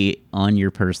will be on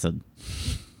your person.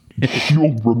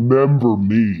 You'll remember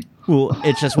me. Well,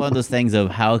 it's just one of those things of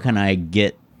how can I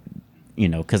get,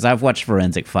 because I've watched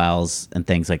Forensic Files and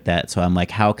things like that. So I'm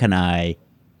like, how can I,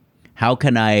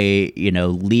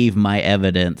 leave my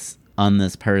evidence on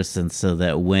this person so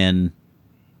that when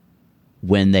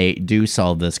they do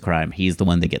solve this crime, he's the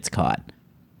one that gets caught.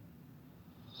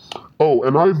 Oh,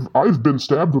 and I've been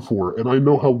stabbed before, and I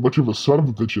know how much of a son of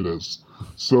a bitch it is.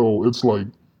 So it's like,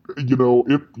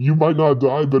 if you might not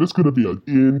die, but it's going to be an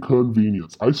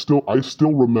inconvenience. I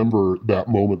still remember that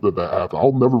moment that happened.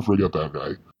 I'll never forget that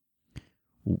guy.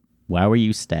 Why were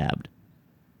you stabbed?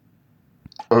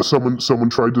 Someone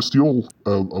tried to steal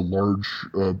a large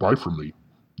buy from me.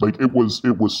 Like it was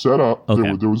set up.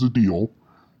 Okay. There was a deal,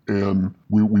 and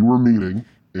we were meeting.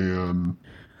 And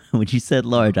when you said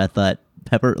large, I thought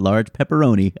large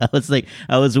pepperoni. I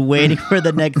was waiting for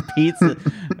the next pizza.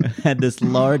 I had this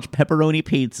large pepperoni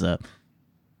pizza.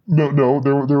 No,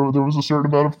 there was a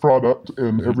certain amount of product,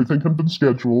 and everything had been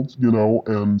scheduled,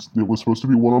 and it was supposed to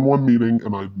be a one-on-one meeting,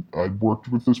 and I'd worked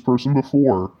with this person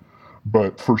before,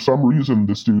 but for some reason,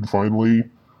 this dude finally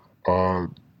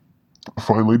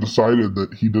decided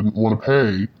that he didn't want to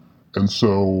pay, and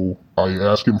so I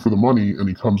asked him for the money, and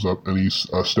he comes up and he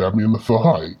stabbed me in the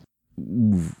thigh.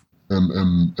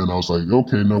 And I was like,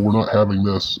 okay, no, we're not having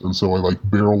this. And so I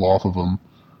barrel off of him,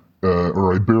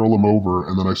 or I barrel him over,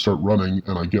 and then I start running,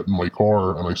 and I get in my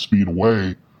car and I speed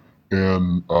away,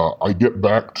 and I get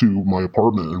back to my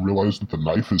apartment and realize that the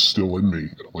knife is still in me.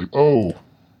 And I'm like, oh,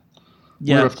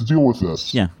 we have to deal with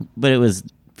this. Yeah, but it was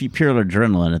pure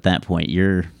adrenaline at that point.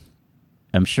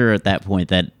 I'm sure at that point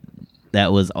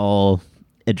that was all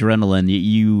adrenaline.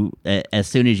 You as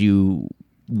soon as you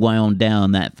wound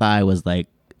down, that thigh was like,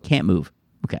 can't move.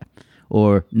 Okay.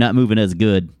 Or not moving as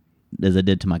good as I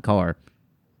did to my car.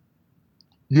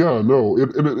 Yeah, no.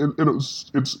 It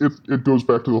goes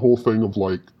back to the whole thing of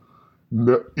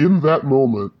in that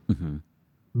moment,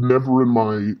 never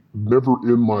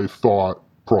in my thought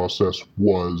process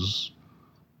was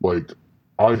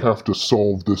I have to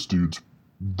solve this dude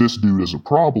as a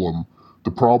problem.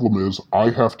 The problem is I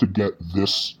have to get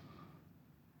this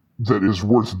that is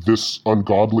worth this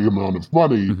ungodly amount of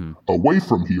money away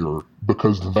from here,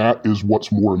 because that is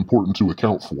what's more important to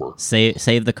account for.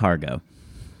 Save the cargo.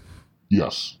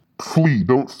 Yes. Flee,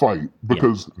 don't fight,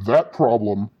 because that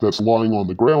problem that's lying on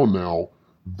the ground now,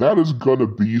 that is going to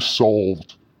be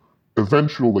solved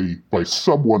eventually by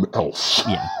someone else.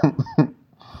 Yeah.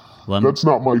 Well, that's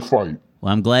not my fight.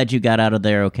 Well, I'm glad you got out of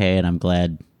there okay, and I'm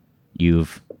glad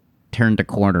you've turned a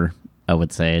corner, I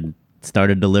would say, and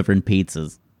started delivering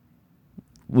pizzas.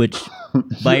 Which,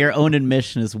 by your own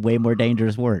admission, is way more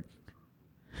dangerous work.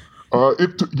 I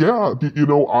would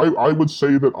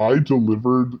say that I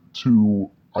delivered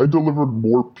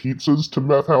more pizzas to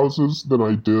meth houses than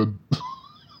I did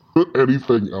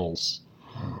anything else.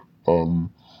 And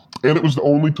it was the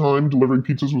only time delivering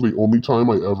pizzas was the only time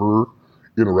I ever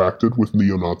interacted with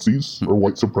neo-Nazis or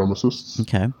white supremacists.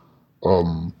 Okay.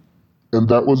 And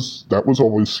that was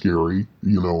always scary,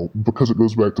 because it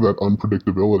goes back to that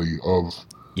unpredictability of.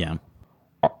 Yeah.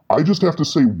 I just have to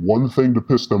say one thing to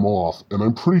piss them off, and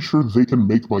I'm pretty sure they can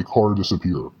make my car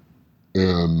disappear.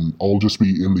 And I'll just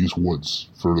be in these woods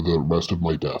for the rest of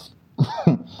my death.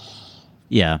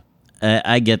 Yeah.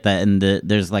 I get that. And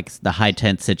there's the high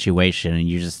tense situation, and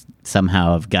you just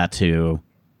somehow have got to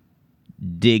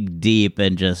dig deep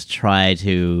and just try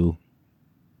to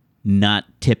not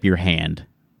tip your hand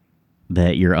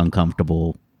that you're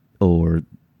uncomfortable, or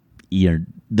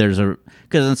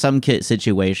because in some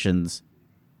situations,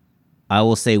 I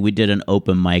will say we did an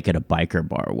open mic at a biker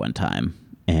bar one time,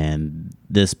 and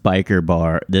this biker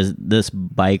bar, this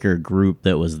biker group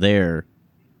that was there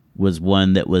was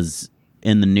one that was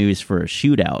in the news for a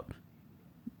shootout.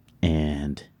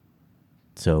 And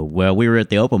so while we were at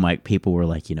the open mic, people were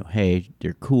like, hey,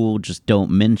 you're cool, just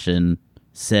don't mention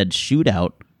said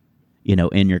shootout,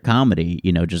 in your comedy,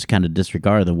 just kind of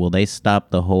disregard them. Well, they stopped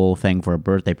the whole thing for a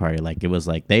birthday party. It was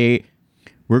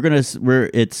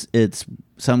it's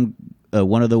some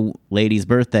one of the ladies'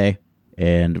 birthday,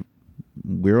 and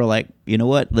we were like, you know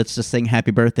what? Let's just sing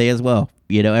happy birthday as well.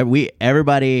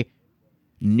 Everybody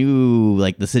knew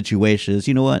the situation is,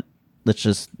 you know what?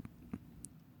 Let's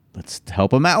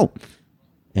help them out.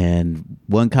 And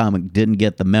one comic didn't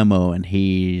get the memo, and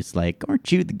he's like,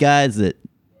 aren't you the guys that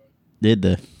did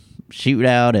the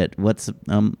shootout at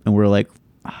and we're like,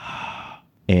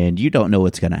 and you don't know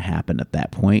what's gonna happen at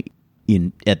that point.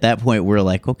 At that point, we're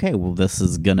like, okay, well, this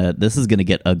is gonna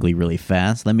get ugly really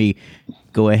fast. Let me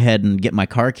go ahead and get my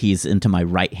car keys into my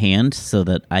right hand so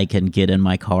that I can get in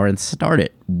my car and start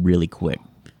it really quick.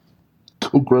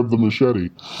 Go grab the machete.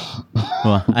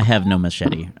 Well, I have no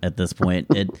machete at this point.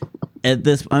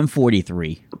 I'm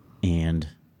 43, and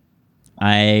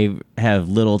I have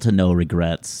little to no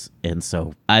regrets, and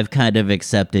so I've kind of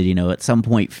accepted, at some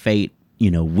point fate,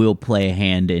 will play a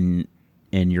hand in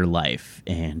your life,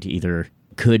 and either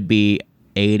could be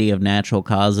 80 of natural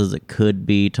causes, it could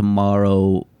be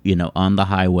tomorrow, on the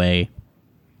highway.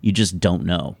 You just don't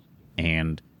know.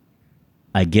 And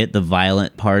I get the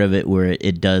violent part of it where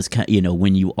it does,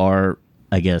 when you are,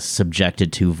 I guess,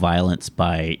 subjected to violence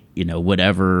by,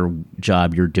 whatever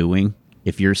job you're doing,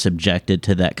 if you're subjected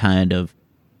to that kind of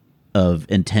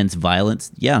intense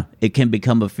violence, yeah, it can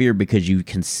become a fear, because you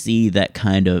can see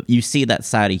you see that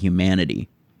side of humanity,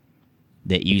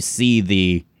 that you see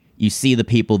the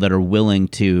people that are willing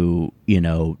to,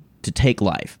 to take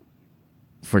life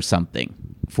for something,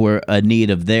 for a need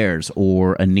of theirs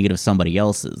or a need of somebody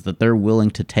else's, that they're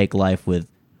willing to take life with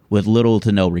little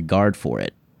to no regard for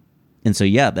it. And so,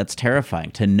 yeah, that's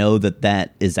terrifying to know that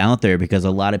that is out there, because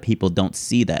a lot of people don't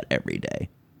see that every day.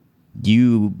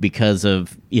 You, because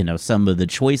of, some of the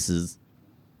choices,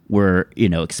 were,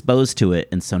 exposed to it.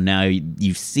 And so now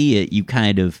you see it, you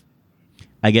kind of,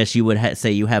 I guess you would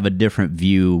say you have a different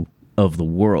view of the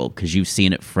world, because you've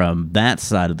seen it from that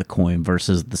side of the coin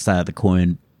versus the side of the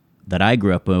coin that I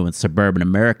grew up in suburban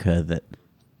America,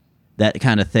 that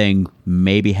kind of thing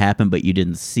maybe happened, but you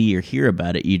didn't see or hear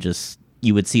about it.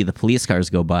 You would see the police cars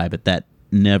go by, but that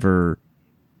never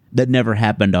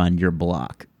happened on your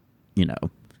block,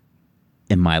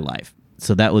 in my life.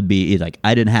 So that would be like,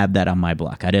 I didn't have that on my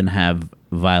block. I didn't have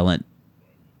violence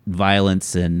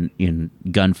and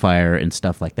gunfire and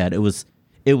stuff like that. It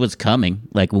was coming.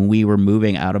 Like when we were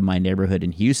moving out of my neighborhood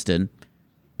in Houston,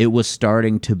 it was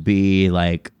starting to be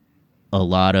like a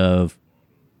lot of,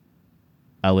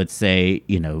 I would say,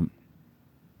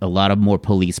 a lot of more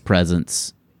police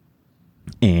presence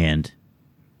and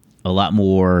a lot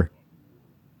more,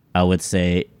 I would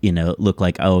say, look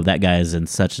like, oh, that guy is in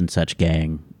such and such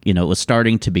gang. It was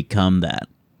starting to become that.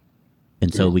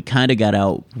 And so we kind of got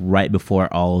out right before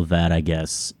all of that, I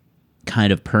guess,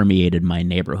 kind of permeated my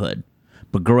neighborhood.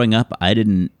 But growing up, I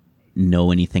didn't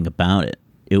know anything about it.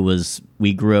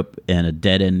 We grew up in a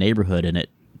dead-end neighborhood, and it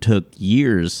took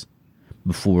years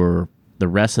before the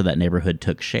rest of that neighborhood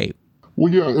took shape.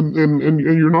 Well, yeah, and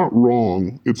you're not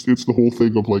wrong. It's the whole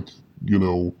thing of like,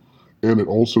 and it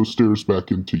also stares back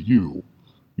into you.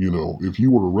 If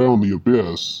you were around the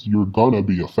abyss, you're gonna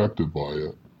be affected by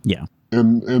it. Yeah.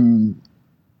 And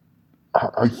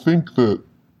I think that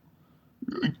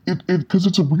because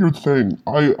it's a weird thing.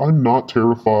 I'm not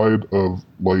terrified of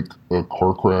like a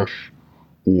car crash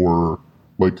or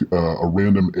like a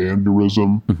random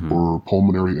aneurysm or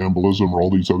pulmonary embolism or all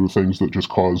these other things that just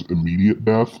cause immediate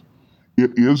death.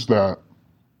 It is that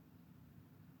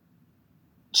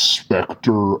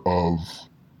specter of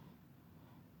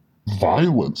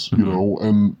violence,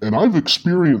 and I've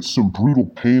experienced some brutal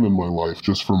pain in my life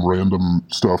just from random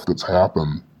stuff that's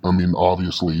happened. I mean,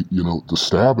 obviously, the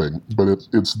stabbing, but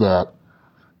it's that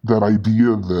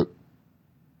idea that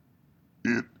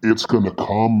it's going to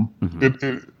come.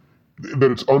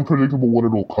 That it's unpredictable when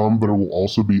it will come, but it will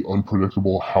also be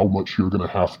unpredictable how much you're going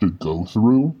to have to go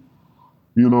through.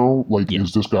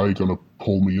 Is this guy going to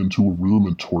pull me into a room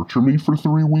and torture me for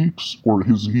 3 weeks, or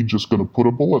is he just going to put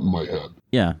a bullet in my head?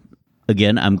 Yeah.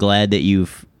 Again, I'm glad that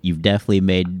you've definitely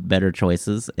made better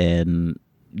choices and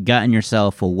gotten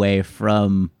yourself away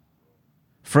from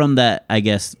that, I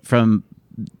guess, from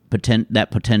that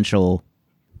potential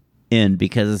end,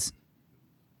 because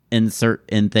in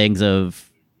things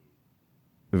of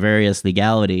various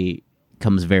legality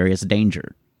comes various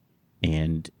danger.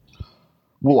 And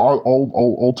well,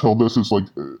 I'll tell this is like,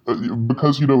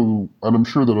 because, and I'm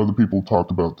sure that other people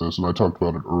talked about this, and I talked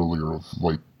about it earlier, of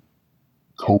like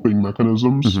coping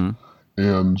mechanisms.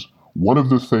 And one of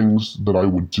the things that I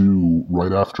would do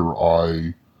right after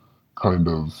I kind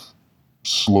of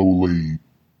slowly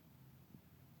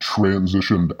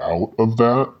transitioned out of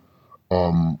that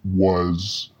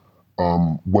was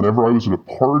whenever I was at a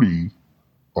party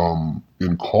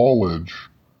in college,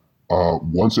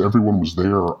 once everyone was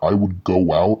there, I would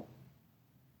go out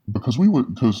because me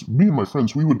and my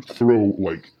friends, we would throw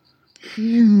like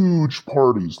huge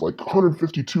parties, like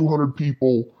 150, 200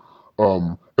 people,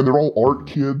 and they're all art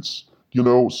kids,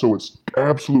 so it's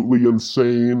absolutely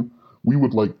insane. We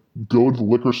would like go to the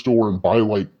liquor store and buy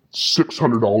like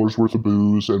 $600 worth of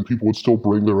booze, and people would still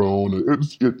bring their own.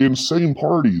 It's insane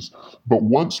parties. But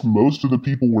once most of the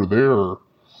people were there,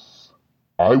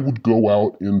 I would go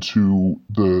out into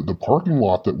the parking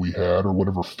lot that we had or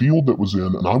whatever field that was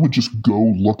in, and I would just go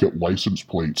look at license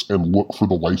plates and look for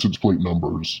the license plate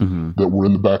numbers that were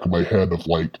in the back of my head of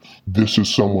like, this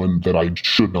is someone that I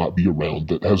should not be around,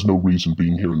 that has no reason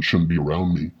being here and shouldn't be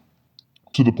around me.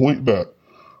 To the point that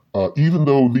even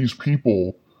though these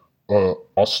people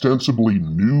ostensibly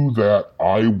knew that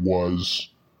I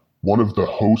was one of the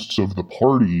hosts of the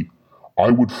party, I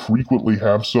would frequently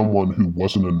have someone who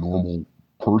wasn't a normal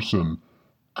person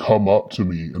come up to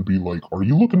me and be like, "Are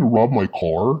you looking to rob my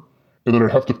car?" And then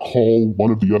I'd have to call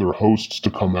one of the other hosts to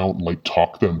come out and like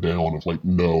talk them down of like,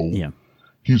 no,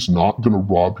 he's not going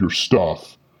to rob your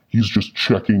stuff. He's just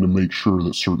checking to make sure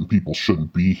that certain people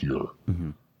shouldn't be here.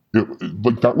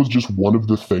 Like that was just one of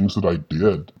the things that I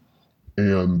did.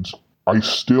 And I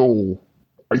still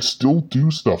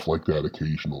do stuff like that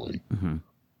occasionally.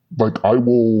 Like I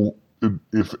will,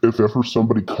 if ever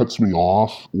somebody cuts me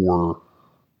off or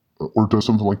does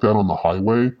something like that on the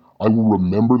highway, I will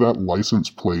remember that license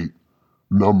plate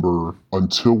number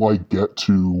until I get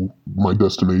to my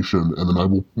destination, and then I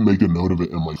will make a note of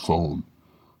it in my phone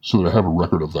so that I have a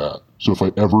record of that. So if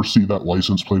I ever see that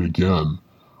license plate again,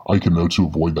 I can know to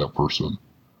avoid that person.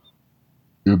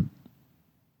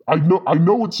 I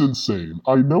know it's insane.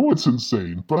 I know it's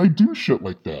insane, but I do shit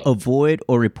like that. Avoid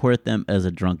or report them as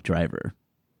a drunk driver.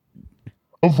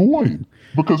 Avoid,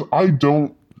 because I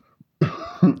don't.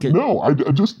 No, I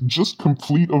just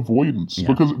complete avoidance, Yeah.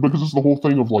 because it's the whole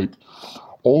thing of like.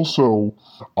 Also,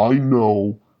 I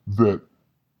know that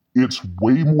it's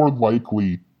way more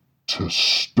likely to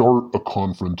start a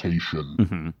confrontation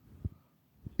Mm-hmm.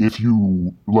 if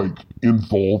you like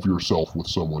involve yourself with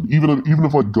someone. Even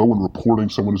if like go and reporting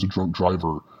someone as a drunk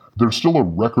driver, there's still a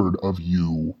record of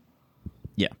you.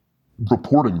 Yeah.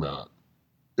 Reporting that,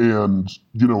 and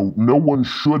no one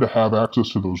should have access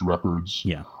to those records.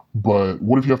 Yeah. But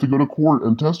what if you have to go to court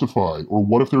and testify? Or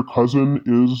what if their cousin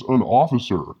is an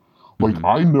officer? Like,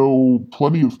 Mhm. I know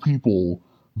plenty of people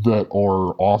that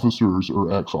are officers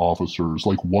or ex-officers.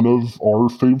 Like, one of our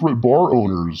favorite bar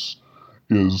owners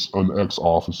is an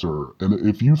ex-officer. And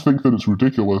if you think that it's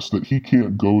ridiculous that he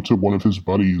can't go to one of his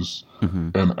buddies Mm-hmm.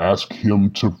 and ask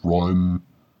him to run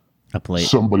A plate.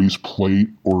 somebody's plate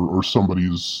or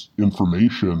somebody's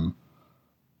information,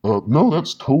 no,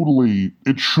 that's totally,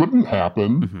 it shouldn't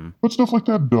happen, Mm-hmm. but stuff like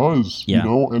that does, Yeah.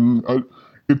 and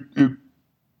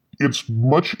it's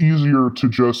much easier to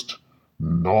just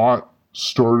not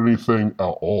start anything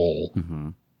at all, Mm-hmm.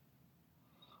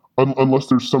 unless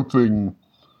there's something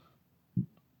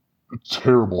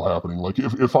terrible happening. Like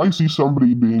if I see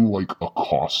somebody being like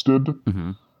accosted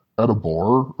Mm-hmm. at a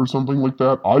bar or something like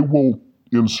that, I will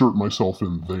insert myself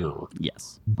in there.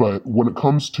 Yes. But when it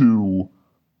comes to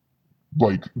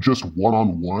like just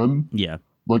one-on-one, Yeah.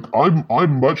 like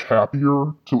I'm much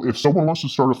happier to, if someone wants to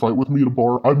start a fight with me at a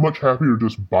bar, I'm much happier to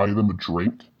just buy them a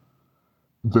drink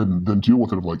than deal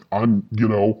with it. Of like,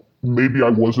 maybe I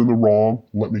was in the wrong,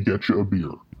 let me get you a beer.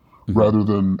 Mhm. Rather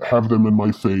than have them in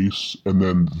my face and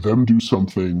then them do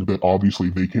something that obviously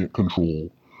they can't control,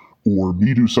 or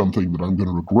me do something that I'm going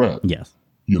to regret, Yes.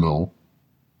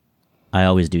 I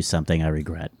always do something I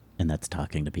regret, and that's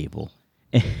talking to people.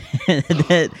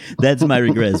 That's my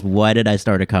regret. Is why did I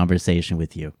start a conversation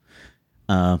with you?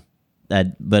 The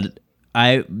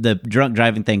drunk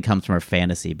driving thing comes from a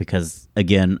fantasy because,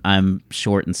 again, I'm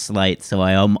short and slight, so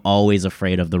I am always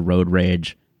afraid of the road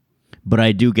rage. But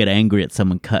I do get angry at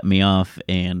someone cutting me off,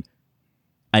 and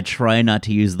I try not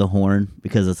to use the horn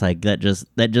because it's like that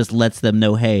just lets them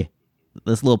know, hey,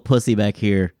 this little pussy back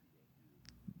here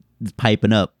is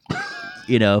piping up.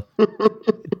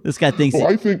 This guy thinks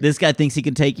this guy thinks he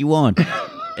can take you on,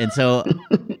 and so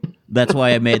that's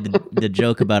why I made the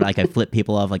joke about like I flip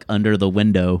people off like under the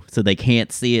window so they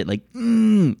can't see it.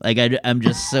 I'm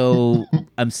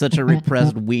such a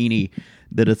repressed weenie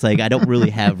that it's like I don't really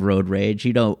have road rage.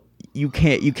 You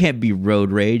can't be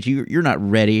road rage. You're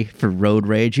not ready for road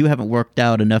rage. You haven't worked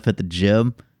out enough at the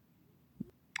gym.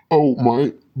 Oh,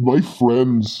 my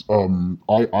friends,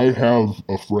 I have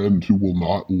a friend who will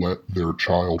not let their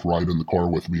child ride in the car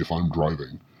with me if I'm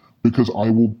driving, because I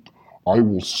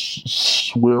will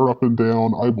swear up and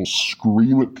down. I will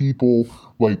scream at people.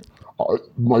 Like,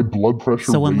 my blood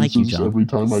pressure raises every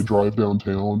time I drive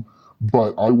downtown.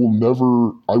 But I will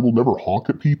never honk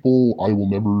at people. I will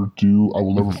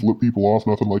never flip people off,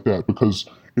 nothing like that. Because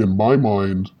in my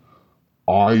mind,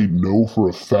 I know for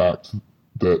a fact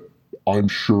that I'm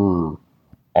sure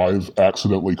I've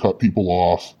accidentally cut people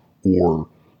off or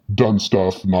done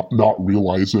stuff not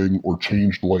realizing, or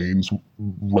changed lanes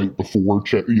right before.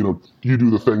 You do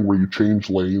the thing where you change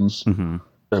lanes, Mm-hmm.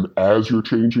 and as you're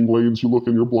changing lanes, you look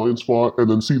in your blind spot and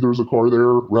then see there's a car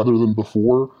there rather than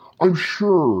before. I'm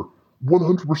sure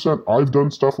 100% I've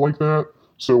done stuff like that,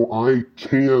 so I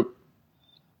can't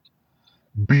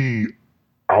be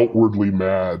outwardly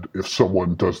mad if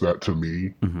someone does that to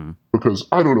me, Mm-hmm. because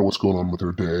I don't know what's going on with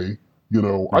their day.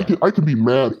 I can be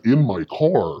mad in my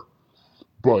car,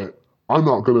 but I'm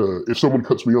not gonna, if someone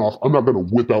cuts me off, I'm not gonna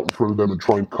whip out in front of them and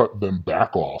try and cut them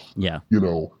back off. Yeah.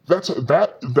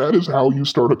 That is how you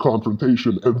start a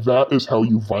confrontation, and that is how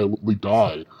you violently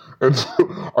die. And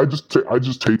so I just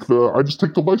take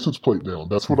the license plate down.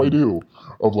 That's what I do.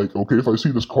 Of like, okay, if I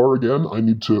see this car again, I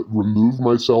need to remove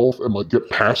myself and like get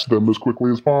past them as quickly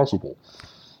as possible.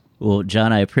 Well,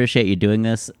 John, I appreciate you doing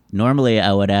this. Normally,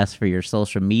 I would ask for your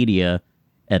social media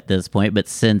at this point, but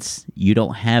since you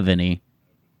don't have any,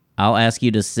 I'll ask you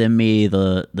to send me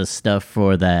the stuff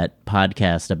for that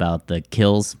podcast about the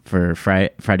kills for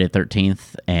Friday the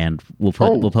 13th, and we'll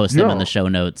post them in the show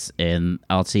notes, and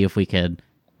I'll see if we could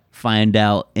find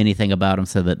out anything about them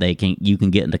so that you can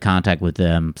get into contact with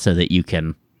them so that you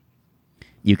can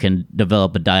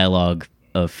develop a dialogue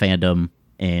of fandom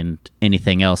and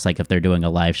anything else, like if they're doing a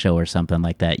live show or something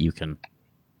like that, you can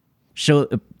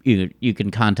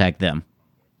contact them.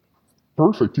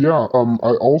 Perfect. Yeah.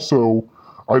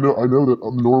 I know that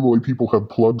normally people have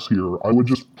plugs here. I would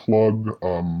just plug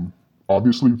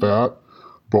obviously that,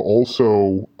 but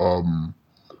also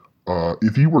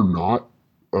if you were not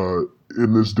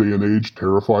in this day and age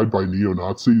terrified by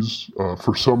neo-Nazis,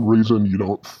 for some reason you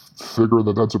don't figure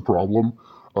that that's a problem,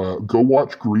 go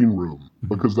watch Green Room,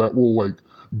 because that will,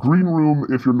 Green Room,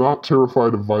 if you're not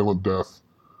terrified of violent death,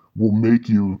 will make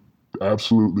you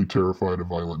absolutely terrified of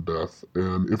violent death.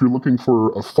 And if you're looking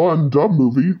for a fun, dumb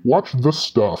movie, watch The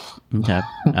Stuff. Okay.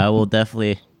 I will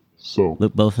definitely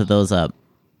look both of those up.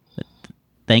 But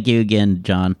thank you again,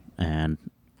 John, and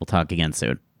we'll talk again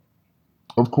soon.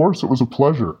 Of course, it was a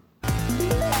pleasure.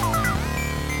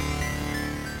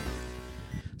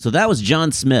 So that was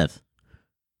John Smith.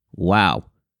 Wow.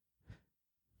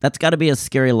 That's got to be a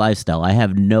scary lifestyle. I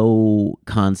have no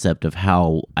concept of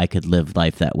how I could live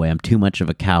life that way. I'm too much of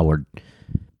a coward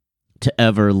to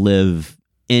ever live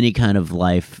any kind of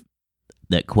life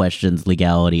that questions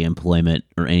legality, employment,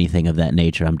 or anything of that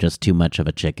nature. I'm just too much of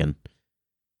a chicken.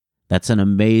 That's an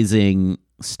amazing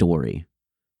story.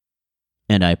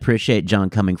 And I appreciate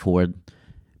John coming forward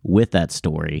with that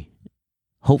story.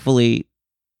 Hopefully,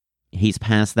 he's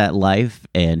past that life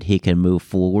and he can move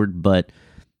forward, but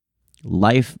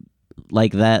life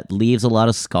like that leaves a lot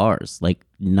of scars,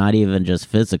 not even just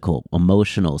physical,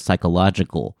 emotional,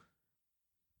 psychological.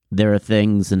 There are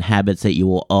things and habits that you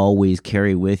will always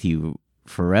carry with you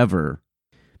forever.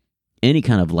 Any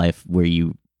kind of life where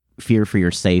you fear for your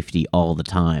safety all the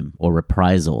time or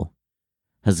reprisal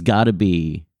has got to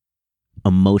be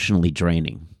emotionally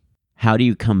draining. How do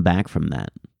you come back from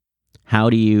that?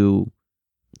 How do you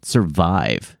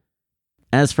survive?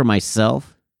 As for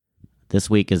myself, this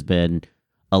week has been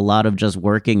a lot of just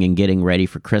working and getting ready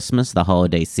for Christmas, the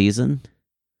holiday season.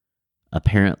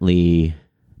 Apparently,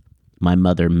 my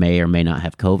mother may or may not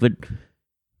have COVID.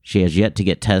 She has yet to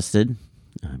get tested.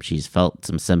 She's felt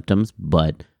some symptoms,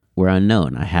 but we're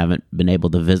unknown. I haven't been able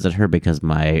to visit her because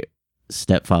my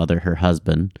stepfather, her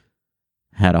husband,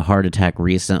 had a heart attack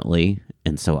recently,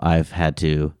 and so I've had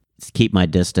to keep my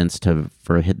distance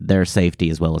for their safety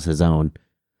as well as his own.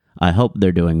 I hope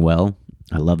they're doing well.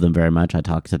 I love them very much. I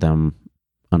talk to them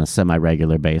on a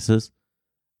semi-regular basis.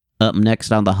 Up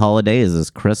next on the holidays is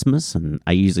Christmas, and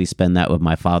I usually spend that with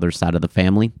my father's side of the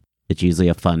family. It's usually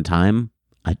a fun time.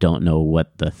 I don't know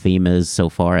what the theme is so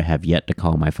far. I have yet to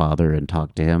call my father and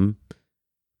talk to him.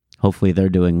 Hopefully they're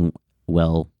doing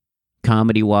well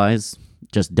comedy-wise.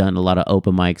 Just done a lot of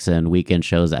open mics and weekend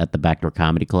shows at the Backdoor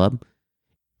Comedy Club.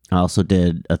 I also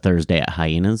did a Thursday at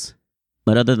Hyenas.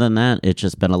 But other than that, it's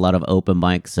just been a lot of open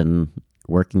mics and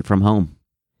working from home.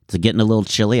 It's getting a little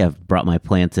chilly. I've brought my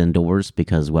plants indoors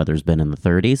because weather's been in the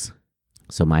 30s.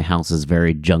 So my house is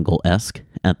very jungle-esque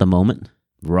at the moment.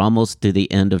 We're almost to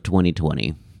the end of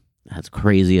 2020. As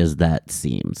crazy as that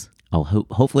seems. I'll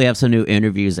hopefully have some new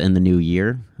interviews in the new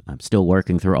year. I'm still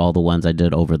working through all the ones I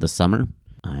did over the summer.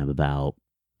 I am about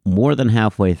more than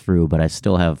halfway through, but I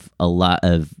still have a lot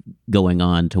of going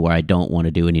on to where I don't want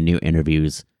to do any new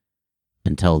interviews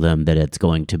and tell them that it's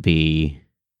going to be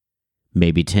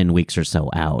maybe 10 weeks or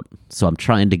so out. So I'm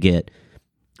trying to get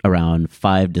around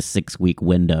 5 to 6 week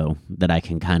window that I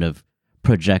can kind of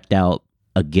project out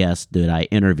a guest that I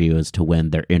interview as to when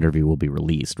their interview will be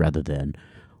released, rather than,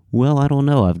 well, I don't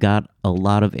know, I've got a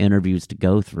lot of interviews to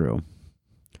go through.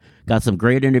 Got some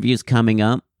great interviews coming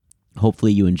up.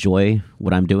 Hopefully you enjoy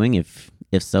what I'm doing. If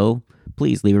so,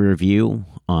 please leave a review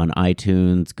on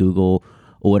iTunes, Google,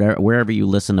 or wherever you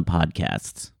listen to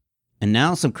podcasts. And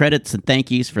now some credits and thank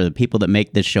yous for the people that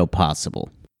make this show possible.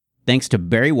 Thanks to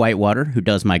Barry Whitewater, who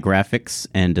does my graphics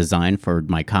and design for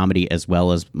my comedy as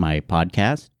well as my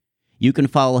podcast. You can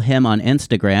follow him on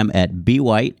Instagram at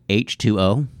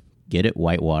bwhiteh2o. Get it,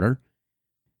 Whitewater.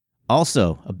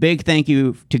 Also, a big thank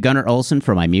you to Gunnar Olsen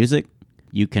for my music.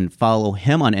 You can follow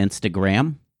him on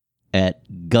Instagram at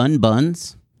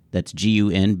Gunbuns. That's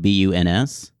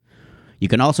Gunbuns. You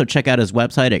can also check out his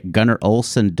website at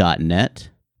gunnarolsen.net.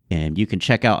 And you can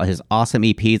check out his awesome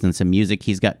EPs and some music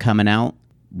he's got coming out.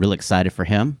 Real excited for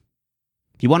him.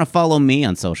 If you want to follow me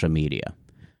on social media,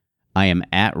 I am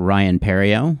at Ryan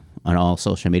Perio on all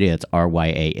social media. It's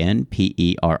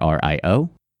RyanPerrio.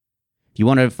 If you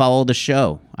want to follow the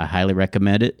show, I highly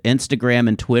recommend it. Instagram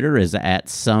and Twitter is at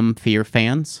Some Fear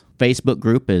Fans. Facebook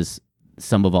group is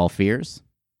Some of All Fears.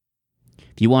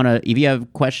 If you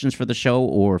have questions for the show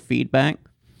or feedback,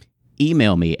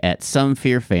 email me at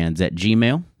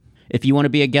somefearfans@gmail.com. If you want to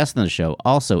be a guest on the show,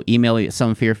 also email me at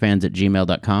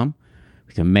somefearfans@gmail.com.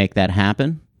 We can make that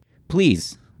happen.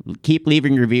 Please keep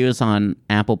leaving reviews on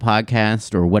Apple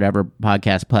Podcast or whatever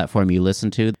podcast platform you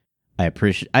listen to.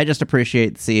 I just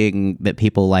appreciate seeing that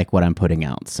people like what I'm putting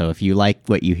out. So if you like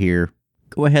what you hear,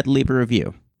 go ahead and leave a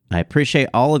review. I appreciate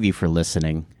all of you for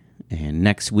listening. And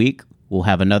next week, we'll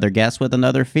have another guest with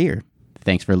another fear.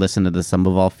 Thanks for listening to the Sum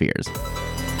of All Fears.